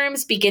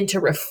arms begin to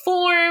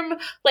reform,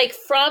 like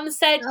from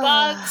said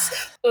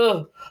bugs.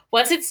 Ugh.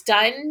 Once it's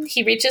done,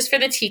 he reaches for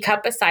the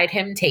teacup beside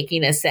him,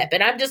 taking a sip.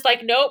 And I'm just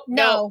like, nope,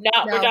 no,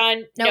 we're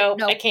done.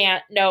 Nope, I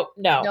can't. Nope.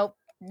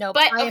 Nope.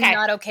 But, I am okay.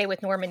 not okay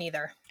with Norman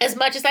either. As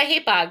much as I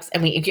hate bugs,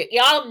 and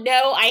y'all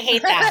know I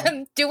hate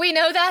them. Do we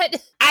know that?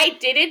 I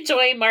did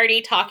enjoy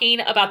Marty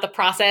talking about the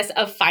process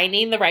of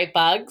finding the right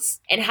bugs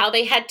and how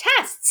they had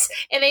tests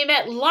and they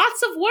met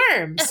lots of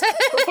worms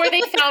before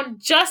they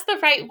found just the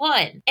right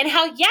one. And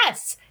how,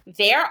 yes,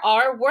 there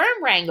are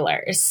worm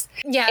wranglers.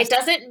 Yes. It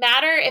doesn't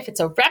matter if it's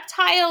a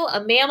reptile,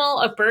 a mammal,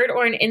 a bird,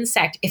 or an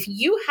insect. If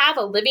you have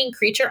a living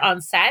creature on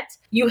set,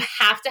 you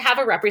have to have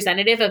a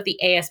representative of the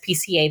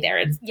ASPCA there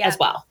as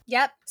well.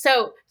 Yep.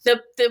 So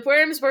the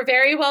worms were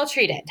very well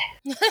treated.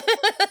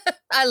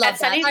 I love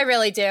that. I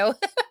really do.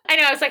 I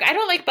know. I was like, I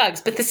don't like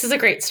bugs, but this is a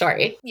great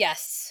story.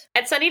 Yes.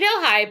 At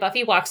Sunnydale High,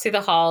 Buffy walks through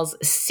the halls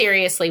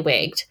seriously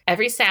wigged.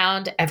 Every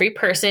sound, every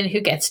person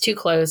who gets too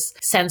close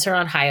sends her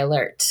on high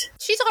alert.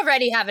 She's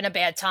already having a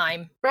bad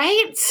time.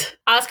 Right?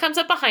 Oz comes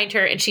up behind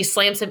her and she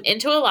slams him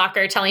into a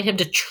locker, telling him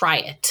to try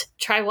it.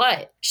 Try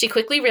what? She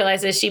quickly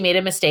realizes she made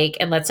a mistake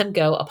and lets him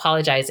go,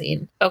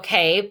 apologizing.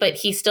 Okay, but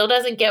he still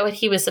doesn't get what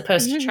he was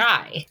supposed to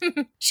try.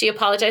 She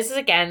apologizes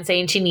again,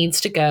 saying she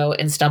needs to go,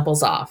 and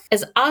stumbles off.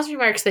 As Oz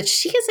remarks that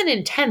she is an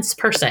intense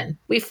person,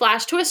 we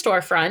flash to a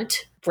storefront,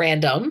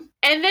 random,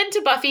 and then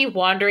to Buffy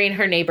wandering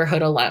her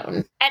neighborhood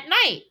alone at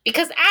night,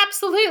 because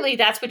absolutely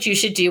that's what you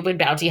should do when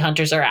bounty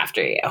hunters are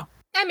after you.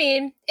 I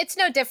mean, it's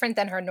no different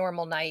than her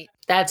normal night.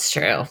 That's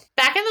true.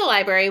 Back in the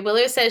library,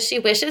 Willow says she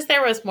wishes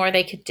there was more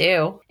they could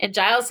do. And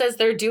Giles says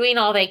they're doing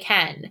all they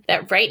can.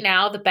 That right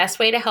now, the best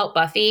way to help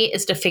Buffy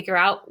is to figure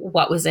out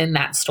what was in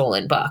that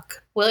stolen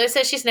book. Willow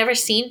says she's never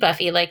seen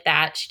Buffy like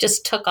that. She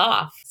just took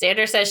off.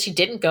 Xander says she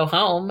didn't go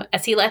home,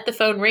 as he let the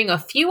phone ring a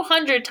few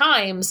hundred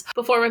times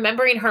before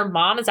remembering her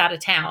mom is out of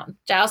town.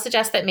 Giles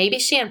suggests that maybe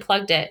she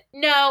unplugged it.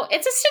 No,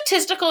 it's a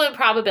statistical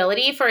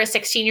improbability for a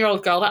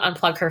 16-year-old girl to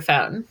unplug her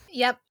phone.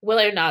 Yep.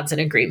 Willow nods in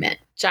agreement.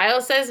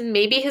 Giles says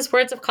maybe his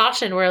words of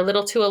caution were a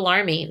little too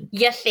alarming.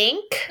 You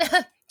think?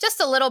 Just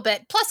a little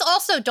bit. Plus,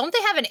 also, don't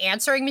they have an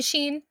answering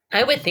machine?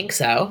 I would think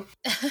so.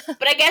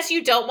 But I guess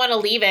you don't want to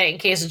leave it in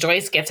case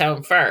Joyce gets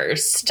home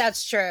first.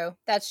 That's true.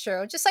 That's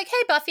true. Just like,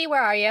 hey, Buffy,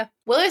 where are you?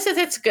 Willow says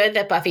it's good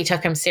that Buffy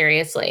took him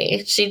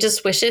seriously. She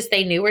just wishes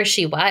they knew where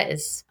she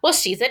was. Well,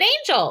 she's at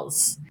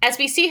Angel's. As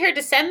we see her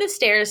descend the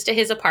stairs to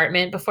his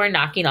apartment before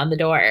knocking on the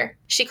door.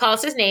 She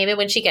calls his name, and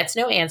when she gets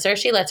no answer,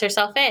 she lets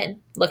herself in,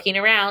 looking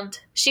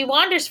around. She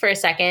wanders for a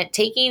second,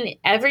 taking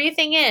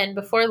everything in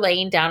before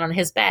laying down on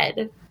his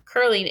bed,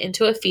 curling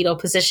into a fetal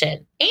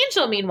position.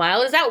 Angel,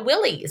 meanwhile, is at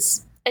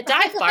Willie's, a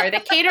dive bar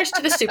that caters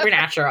to the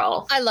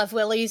supernatural. I love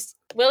Willie's.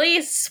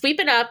 Willie's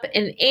sweeping up,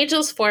 and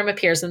Angel's form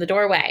appears in the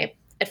doorway.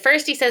 At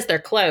first, he says they're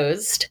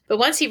closed, but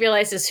once he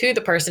realizes who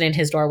the person in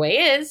his doorway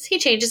is, he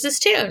changes his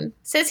tune.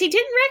 Says he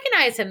didn't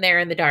recognize him there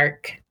in the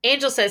dark.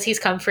 Angel says he's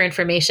come for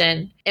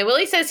information, and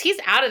Willie says he's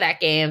out of that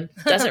game,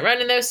 doesn't run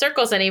in those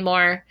circles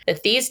anymore,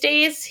 that these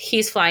days,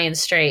 he's flying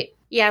straight.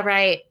 Yeah,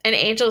 right, and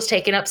Angel's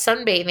taking up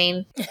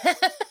sunbathing.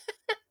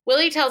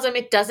 Willie tells him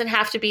it doesn't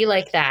have to be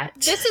like that.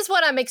 This is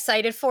what I'm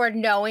excited for,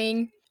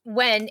 knowing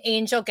when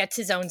Angel gets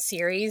his own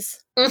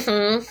series.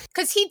 Mm-hmm.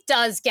 Because he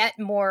does get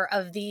more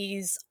of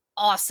these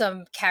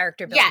awesome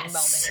character building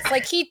moments.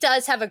 Like, he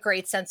does have a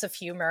great sense of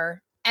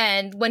humor.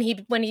 And when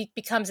he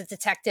becomes a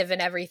detective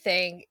and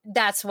everything,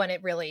 that's when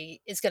it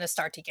really is going to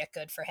start to get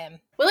good for him.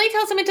 Willie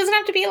tells him it doesn't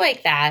have to be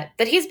like that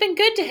he's been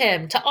good to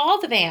him, to all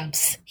the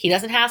vamps. He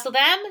doesn't hassle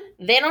them,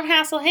 they don't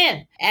hassle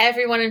him.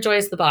 Everyone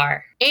enjoys the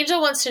bar.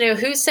 Angel wants to know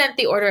who sent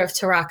the Order of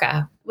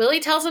Taraka. Willie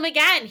tells him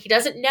again he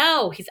doesn't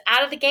know, he's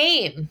out of the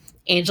game.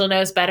 Angel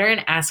knows better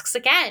and asks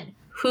again,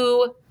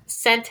 who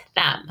sent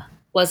them?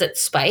 Was it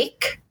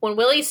Spike? When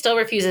Willie still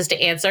refuses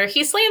to answer,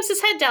 he slams his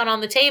head down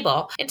on the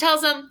table and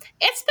tells him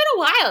it's been a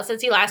while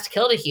since he last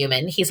killed a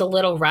human. He's a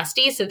little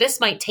rusty, so this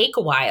might take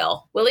a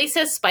while. Willie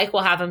says Spike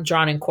will have him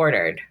drawn and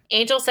quartered.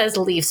 Angel says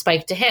leave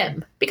Spike to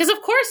him, because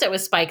of course it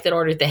was Spike that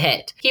ordered the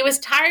hit. He was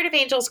tired of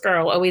Angel's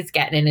girl always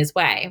getting in his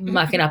way,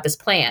 mucking up his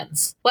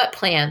plans. What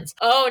plans?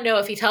 Oh no,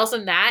 if he tells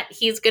him that,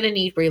 he's going to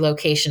need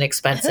relocation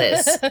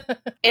expenses.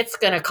 It's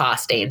going to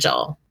cost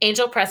Angel.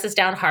 Angel presses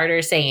down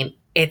harder, saying,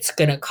 it's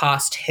gonna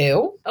cost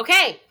who?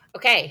 Okay,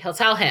 he'll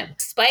tell him.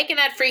 Spike and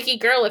that freaky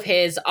girl of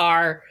his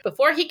are,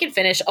 before he can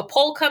finish, a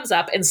pole comes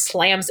up and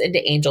slams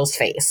into Angel's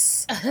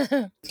face.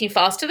 He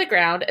falls to the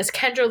ground as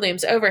Kendra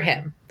looms over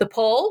him. The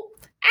pole?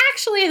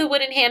 Actually, the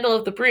wooden handle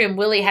of the broom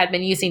Willie had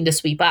been using to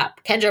sweep up.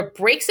 Kendra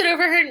breaks it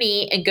over her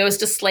knee and goes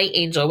to slay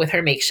Angel with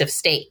her makeshift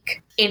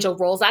stake. Angel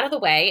rolls out of the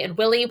way, and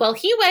Willie, well,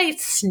 he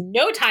wastes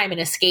no time in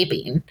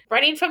escaping,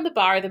 running from the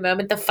bar the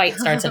moment the fight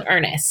starts in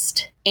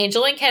earnest.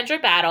 Angel and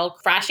Kendra battle,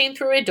 crashing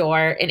through a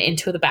door and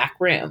into the back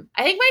room.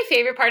 I think my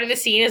favorite part of the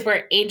scene is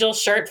where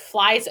Angel's shirt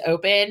flies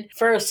open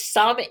for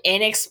some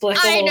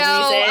inexplicable reason.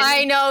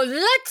 I know.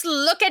 Let's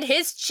look at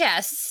his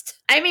chest.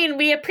 I mean,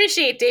 we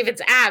appreciate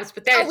David's abs,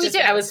 but that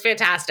was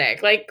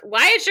fantastic. Like,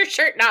 why is your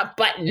shirt not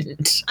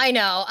buttoned? I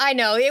know.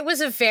 It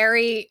was a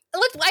very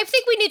I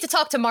think we need to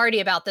talk to Marty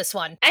about this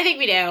one. I think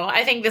we do.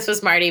 I think this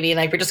was Marty being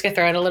like, we're just going to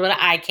throw in a little bit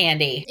of eye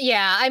candy.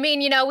 Yeah. I mean,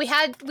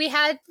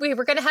 we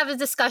were going to have a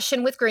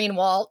discussion with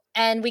Greenwald,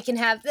 and we can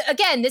have,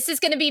 again, this is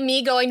going to be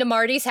me going to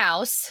Marty's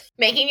house.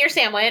 Making your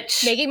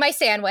sandwich. Making my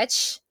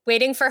sandwich.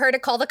 Waiting for her to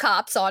call the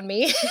cops on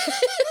me.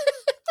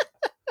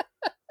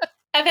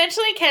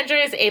 Eventually,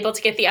 Kendra is able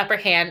to get the upper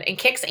hand and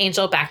kicks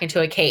Angel back into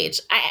a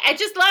cage. I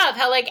just love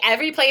how, like,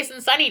 every place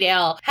in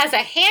Sunnydale has a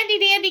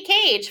handy-dandy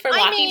cage for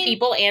locking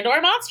people and or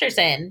monsters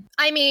in.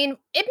 I mean,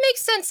 it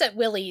makes sense at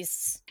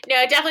Willie's. No,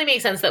 it definitely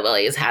makes sense that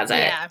Willie's has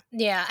it.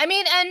 Yeah. I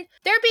mean, and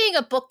there being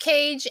a book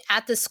cage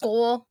at the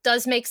school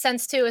does make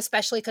sense, too,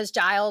 especially because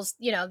Giles,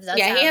 he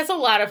has a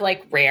lot of,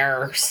 like,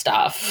 rare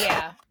stuff.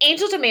 Yeah.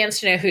 Angel demands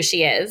to know who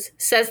she is,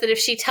 says that if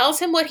she tells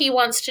him what he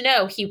wants to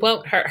know, he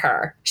won't hurt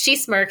her. She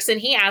smirks,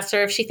 and he asks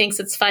her if she thinks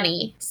it's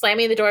funny.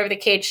 Slamming the door of the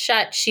cage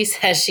shut, she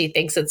says she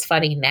thinks it's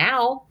funny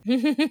now.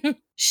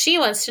 She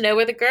wants to know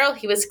where the girl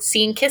he was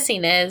seen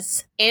kissing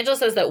is. Angel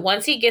says that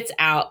once he gets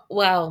out,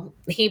 well,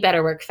 he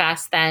better work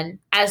fast then,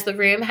 as the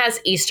room has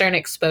eastern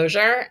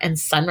exposure and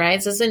sun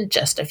rises in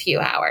just a few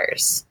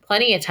hours.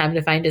 Plenty of time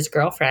to find his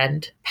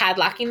girlfriend.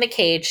 Padlocking the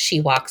cage,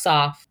 she walks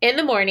off. In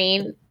the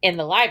morning, in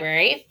the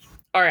library,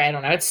 or I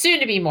don't know, it's soon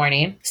to be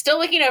morning. Still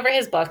looking over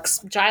his books,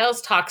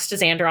 Giles talks to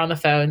Xander on the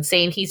phone,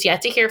 saying he's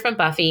yet to hear from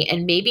Buffy,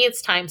 and maybe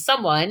it's time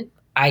someone,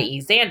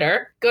 i.e.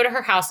 Xander, go to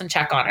her house and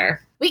check on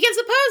her. We can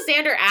suppose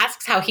Xander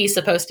asks how he's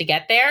supposed to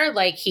get there,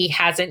 like he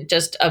hasn't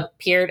just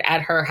appeared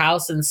at her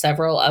house in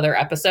several other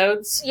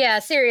episodes. Yeah,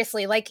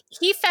 seriously, like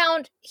he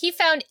found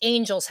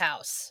Angel's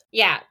house.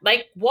 Yeah,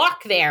 like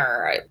walk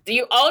there.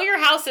 All your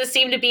houses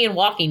seem to be in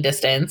walking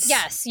distance.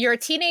 Yes, you're a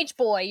teenage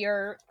boy.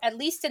 You're at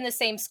least in the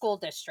same school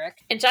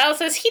district. And Giles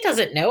says he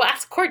doesn't know.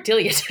 Ask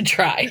Cordelia to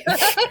drive.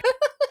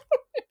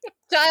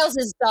 Giles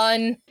is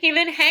done. He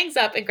then hangs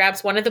up and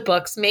grabs one of the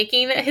books,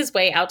 making his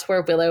way out to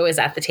where Willow is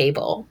at the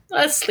table,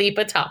 asleep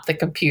atop the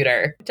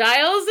computer.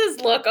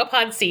 Giles' look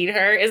upon seeing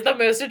her is the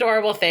most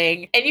adorable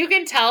thing, and you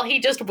can tell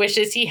he just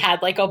wishes he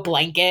had like a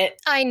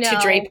blanket to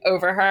drape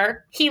over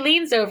her. He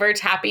leans over,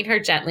 tapping her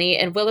gently,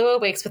 and Willow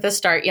awakes with a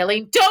start,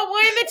 yelling, "Don't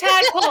warn the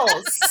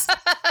tadpoles!"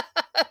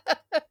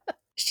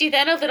 She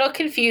then, a little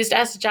confused,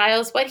 asks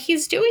Giles what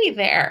he's doing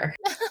there.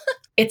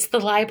 It's the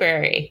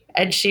library,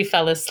 and she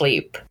fell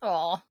asleep.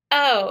 Aw.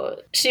 Oh,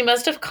 she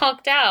must have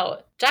conked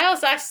out.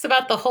 Giles asks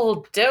about the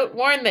whole don't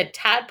warn the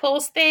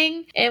tadpoles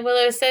thing, and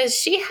Willow says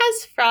she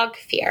has frog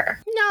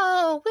fear.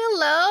 No,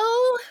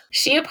 Willow.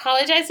 She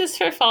apologizes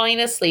for falling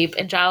asleep,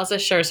 and Giles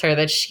assures her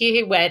that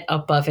she went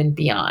above and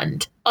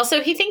beyond.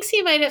 Also, he thinks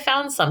he might have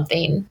found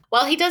something.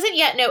 While he doesn't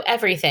yet know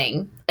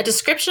everything, a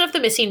description of the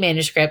missing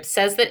manuscript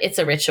says that it's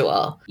a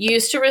ritual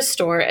used to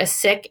restore a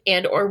sick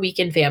and or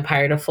weakened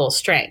vampire to full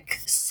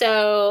strength.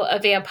 So, a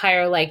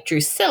vampire like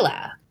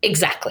Drusilla.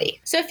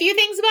 Exactly. So a few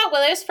things about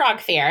Willow's frog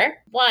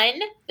fear. 1,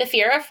 the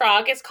fear of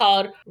frog is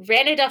called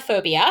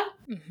rhinidophobia.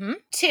 Mm-hmm.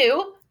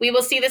 2, we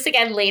will see this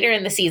again later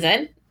in the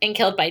season in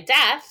Killed by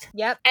Death.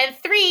 Yep. And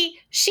 3,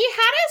 she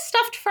had a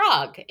stuffed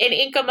frog in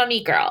Inca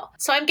Mummy Girl.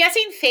 So I'm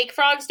guessing fake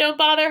frogs don't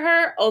bother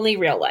her, only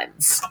real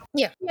ones.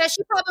 Yeah. Yeah,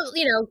 she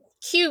probably,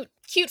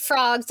 cute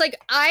frogs.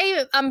 Like,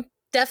 I'm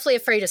definitely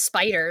afraid of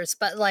spiders,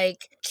 but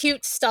like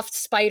cute stuffed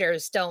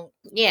spiders don't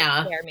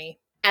scare me.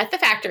 At the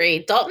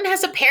factory, Dalton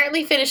has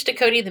apparently finished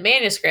decoding the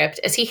manuscript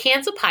as he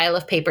hands a pile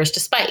of papers to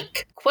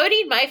Spike.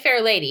 Quoting My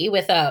Fair Lady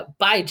with a,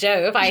 "By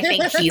Jove, I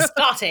think he's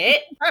got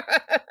it,"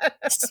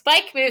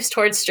 Spike moves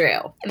towards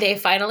Drew. They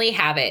finally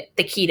have it,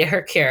 the key to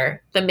her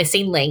cure, the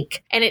missing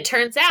link. And it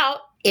turns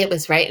out it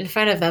was right in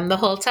front of them the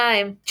whole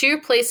time.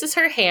 Drew places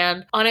her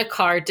hand on a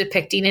card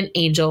depicting an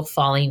angel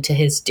falling to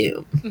his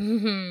doom.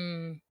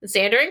 Mm-hmm.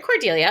 Xander and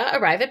Cordelia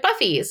arrive at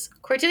Buffy's.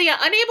 Cordelia,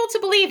 unable to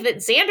believe that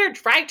Xander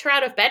dragged her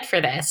out of bed for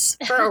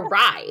a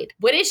ride.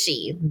 What is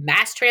she?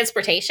 Mass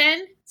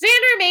transportation?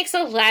 Xander makes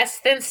a less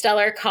than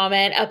stellar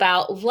comment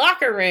about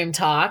locker room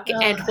talk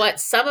and what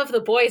some of the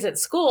boys at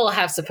school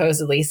have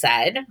supposedly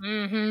said,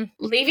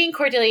 leaving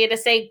Cordelia to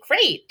say,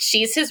 great,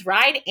 she's his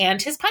ride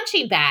and his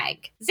punching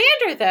bag.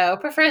 Xander, though,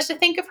 prefers to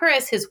think of her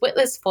as his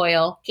witless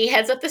foil. He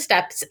heads up the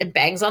steps and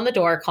bangs on the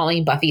door,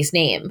 calling Buffy's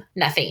name.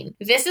 Nothing.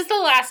 This is the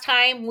last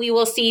time we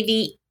will see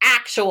the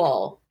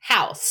actual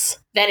house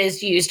that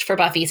is used for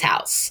Buffy's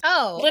house.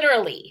 Oh.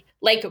 Literally.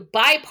 Like,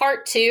 by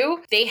part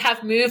 2, they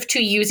have moved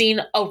to using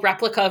a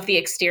replica of the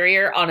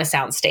exterior on a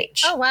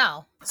soundstage. Oh,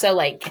 wow. So,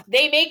 like,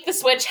 they make the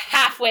switch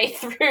halfway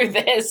through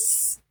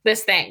this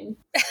thing.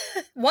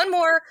 One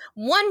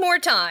more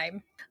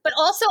time. But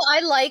also, I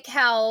like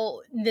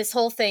how this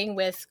whole thing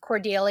with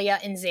Cordelia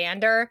and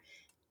Xander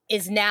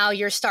is now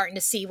you're starting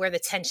to see where the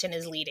tension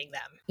is leading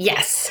them.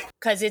 Yes.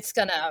 Because it's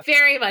gonna...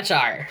 Very much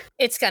are.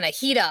 It's gonna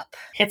heat up.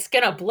 It's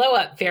gonna blow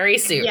up very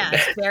soon.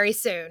 Yes, very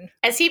soon.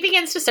 As he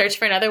begins to search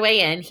for another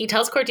way in, he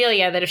tells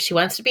Cordelia that if she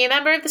wants to be a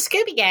member of the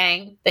Scooby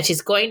Gang, that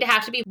she's going to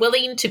have to be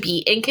willing to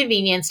be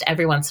inconvenienced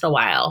every once in a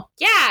while.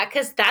 Yeah,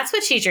 because that's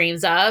what she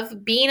dreams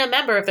of, being a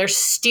member of their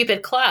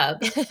stupid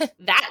club.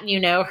 That,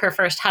 her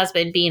first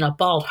husband being a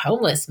bald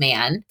homeless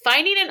man.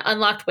 Finding an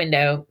unlocked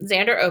window,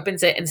 Xander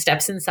opens it and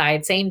steps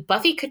inside, saying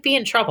Buffy could be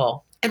in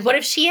trouble. And what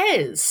if she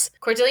is?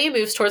 Cordelia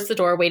moves towards the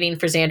door, waiting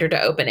for Xander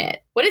to open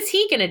it. What is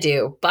he going to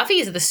do?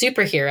 Buffy's the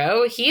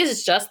superhero. He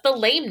is just the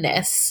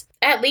lameness.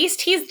 At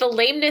least he's the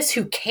lameness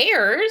who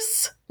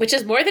cares, which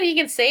is more than he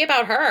can say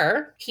about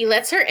her. He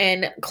lets her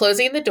in,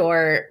 closing the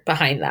door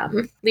behind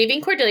them.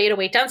 Leaving Cordelia to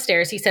wait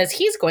downstairs, he says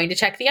he's going to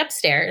check the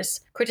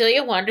upstairs.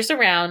 Cordelia wanders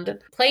around,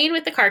 playing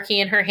with the car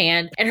key in her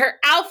hand, and her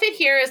outfit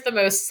here is the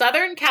most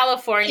Southern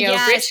California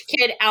rich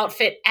kid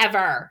outfit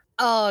ever.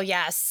 Oh,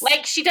 yes.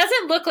 Like, she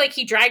doesn't look like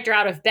he dragged her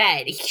out of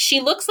bed. She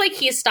looks like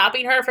he's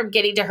stopping her from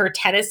getting to her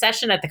tennis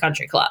session at the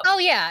country club. Oh,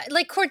 yeah.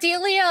 Like,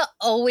 Cordelia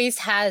always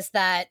has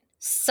that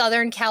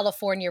Southern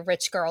California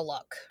rich girl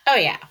look. Oh,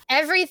 yeah.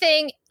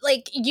 Everything,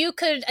 like, you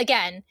could,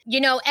 again,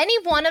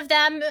 any one of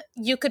them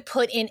you could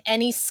put in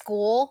any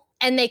school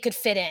and they could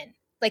fit in.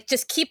 Like,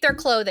 just keep their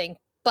clothing.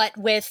 But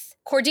with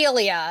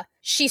Cordelia,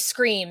 she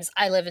screams,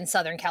 I live in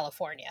Southern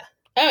California.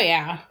 Oh,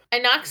 yeah. A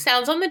knock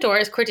sounds on the door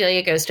as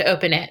Cordelia goes to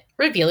open it,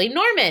 revealing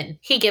Norman.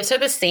 He gives her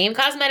the same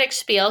cosmetic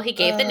spiel he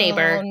gave the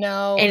neighbor. Oh,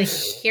 no. And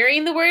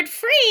hearing the word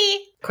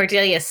free,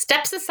 Cordelia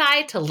steps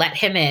aside to let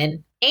him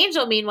in.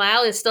 Angel,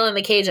 meanwhile, is still in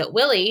the cage at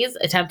Willie's,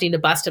 attempting to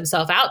bust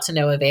himself out to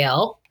no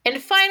avail.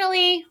 And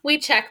finally, we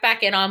check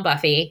back in on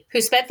Buffy, who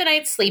spent the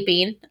night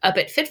sleeping, a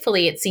bit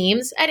fitfully it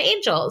seems, at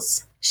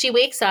Angel's. She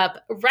wakes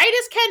up right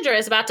as Kendra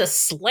is about to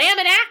slam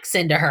an axe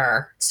into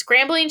her.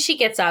 Scrambling, she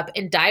gets up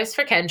and dives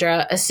for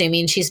Kendra,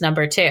 assuming she's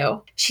number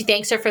 2. She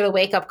thanks her for the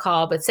wake-up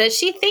call, but says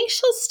she thinks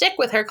she'll stick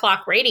with her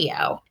clock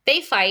radio.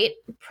 They fight,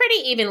 pretty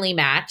evenly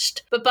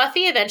matched, but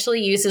Buffy eventually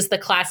uses the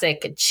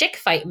classic chick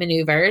fight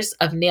maneuvers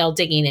of nail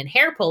digging and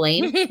hair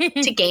pulling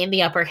to gain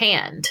the upper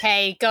hand.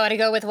 Hey, gotta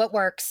go with what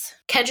works.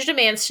 Kendra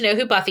demands to know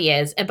who Buffy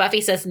is, and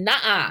Buffy says,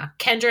 "Nuh-uh,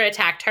 Kendra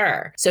attacked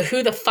her. So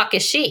who the fuck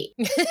is she?"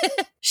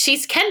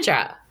 She's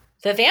Kendra,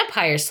 the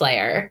vampire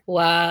slayer.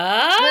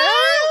 What?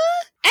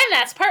 And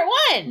that's part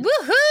 1.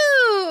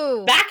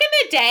 Woohoo! Back in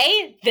the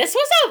day, this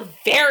was a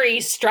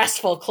very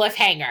stressful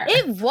cliffhanger.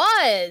 It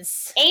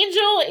was.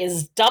 Angel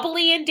is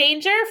doubly in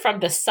danger from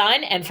the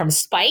sun and from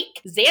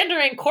Spike.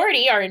 Xander and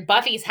Cordy are in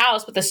Buffy's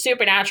house with a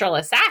supernatural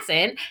assassin.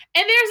 And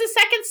there's a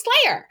second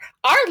slayer.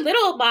 Our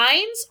little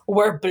minds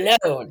were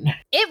blown.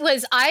 It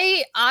was,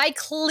 I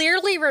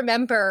clearly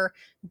remember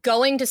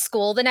going to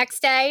school the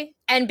next day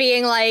and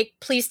being like,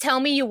 please tell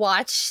me you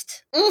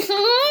watched.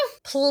 Mm-hmm.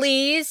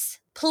 Please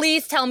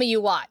tell me you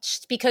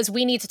watched, because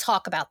we need to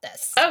talk about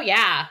this. Oh,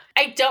 yeah.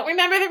 I don't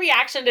remember the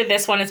reaction to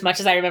this one as much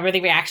as I remember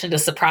the reaction to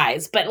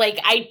Surprise. But,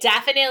 I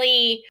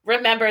definitely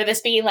remember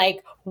this being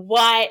like,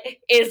 what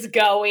is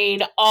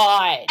going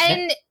on?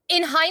 And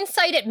in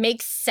hindsight, it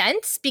makes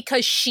sense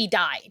because she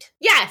died.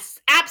 Yes,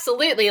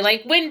 absolutely.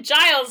 When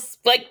Giles,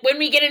 when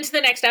we get into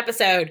the next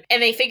episode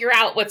and they figure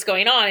out what's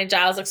going on and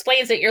Giles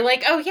explains it, you're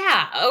like, oh,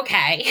 yeah,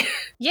 okay.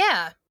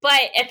 Yeah.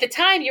 But at the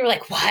time, you were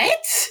like,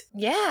 what?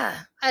 Yeah,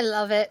 I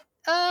love it.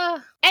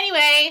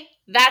 Anyway,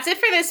 that's it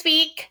for this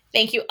week.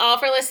 Thank you all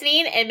for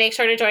listening, and make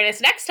sure to join us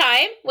next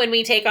time when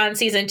we take on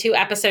Season 2,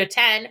 Episode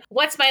 10,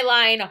 What's My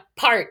Line,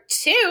 Part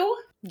 2.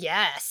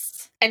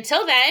 Yes.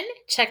 Until then,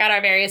 check out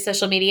our various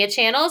social media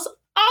channels,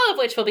 all of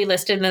which will be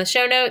listed in the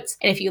show notes.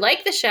 And if you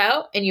like the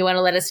show and you want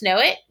to let us know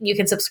it, you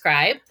can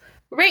subscribe,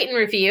 rate and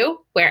review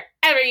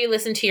wherever you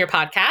listen to your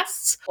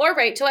podcasts, or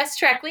write to us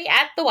directly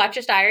at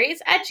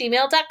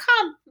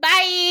thewatchersdiaries@gmail.com.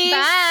 Bye!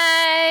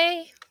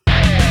 Bye!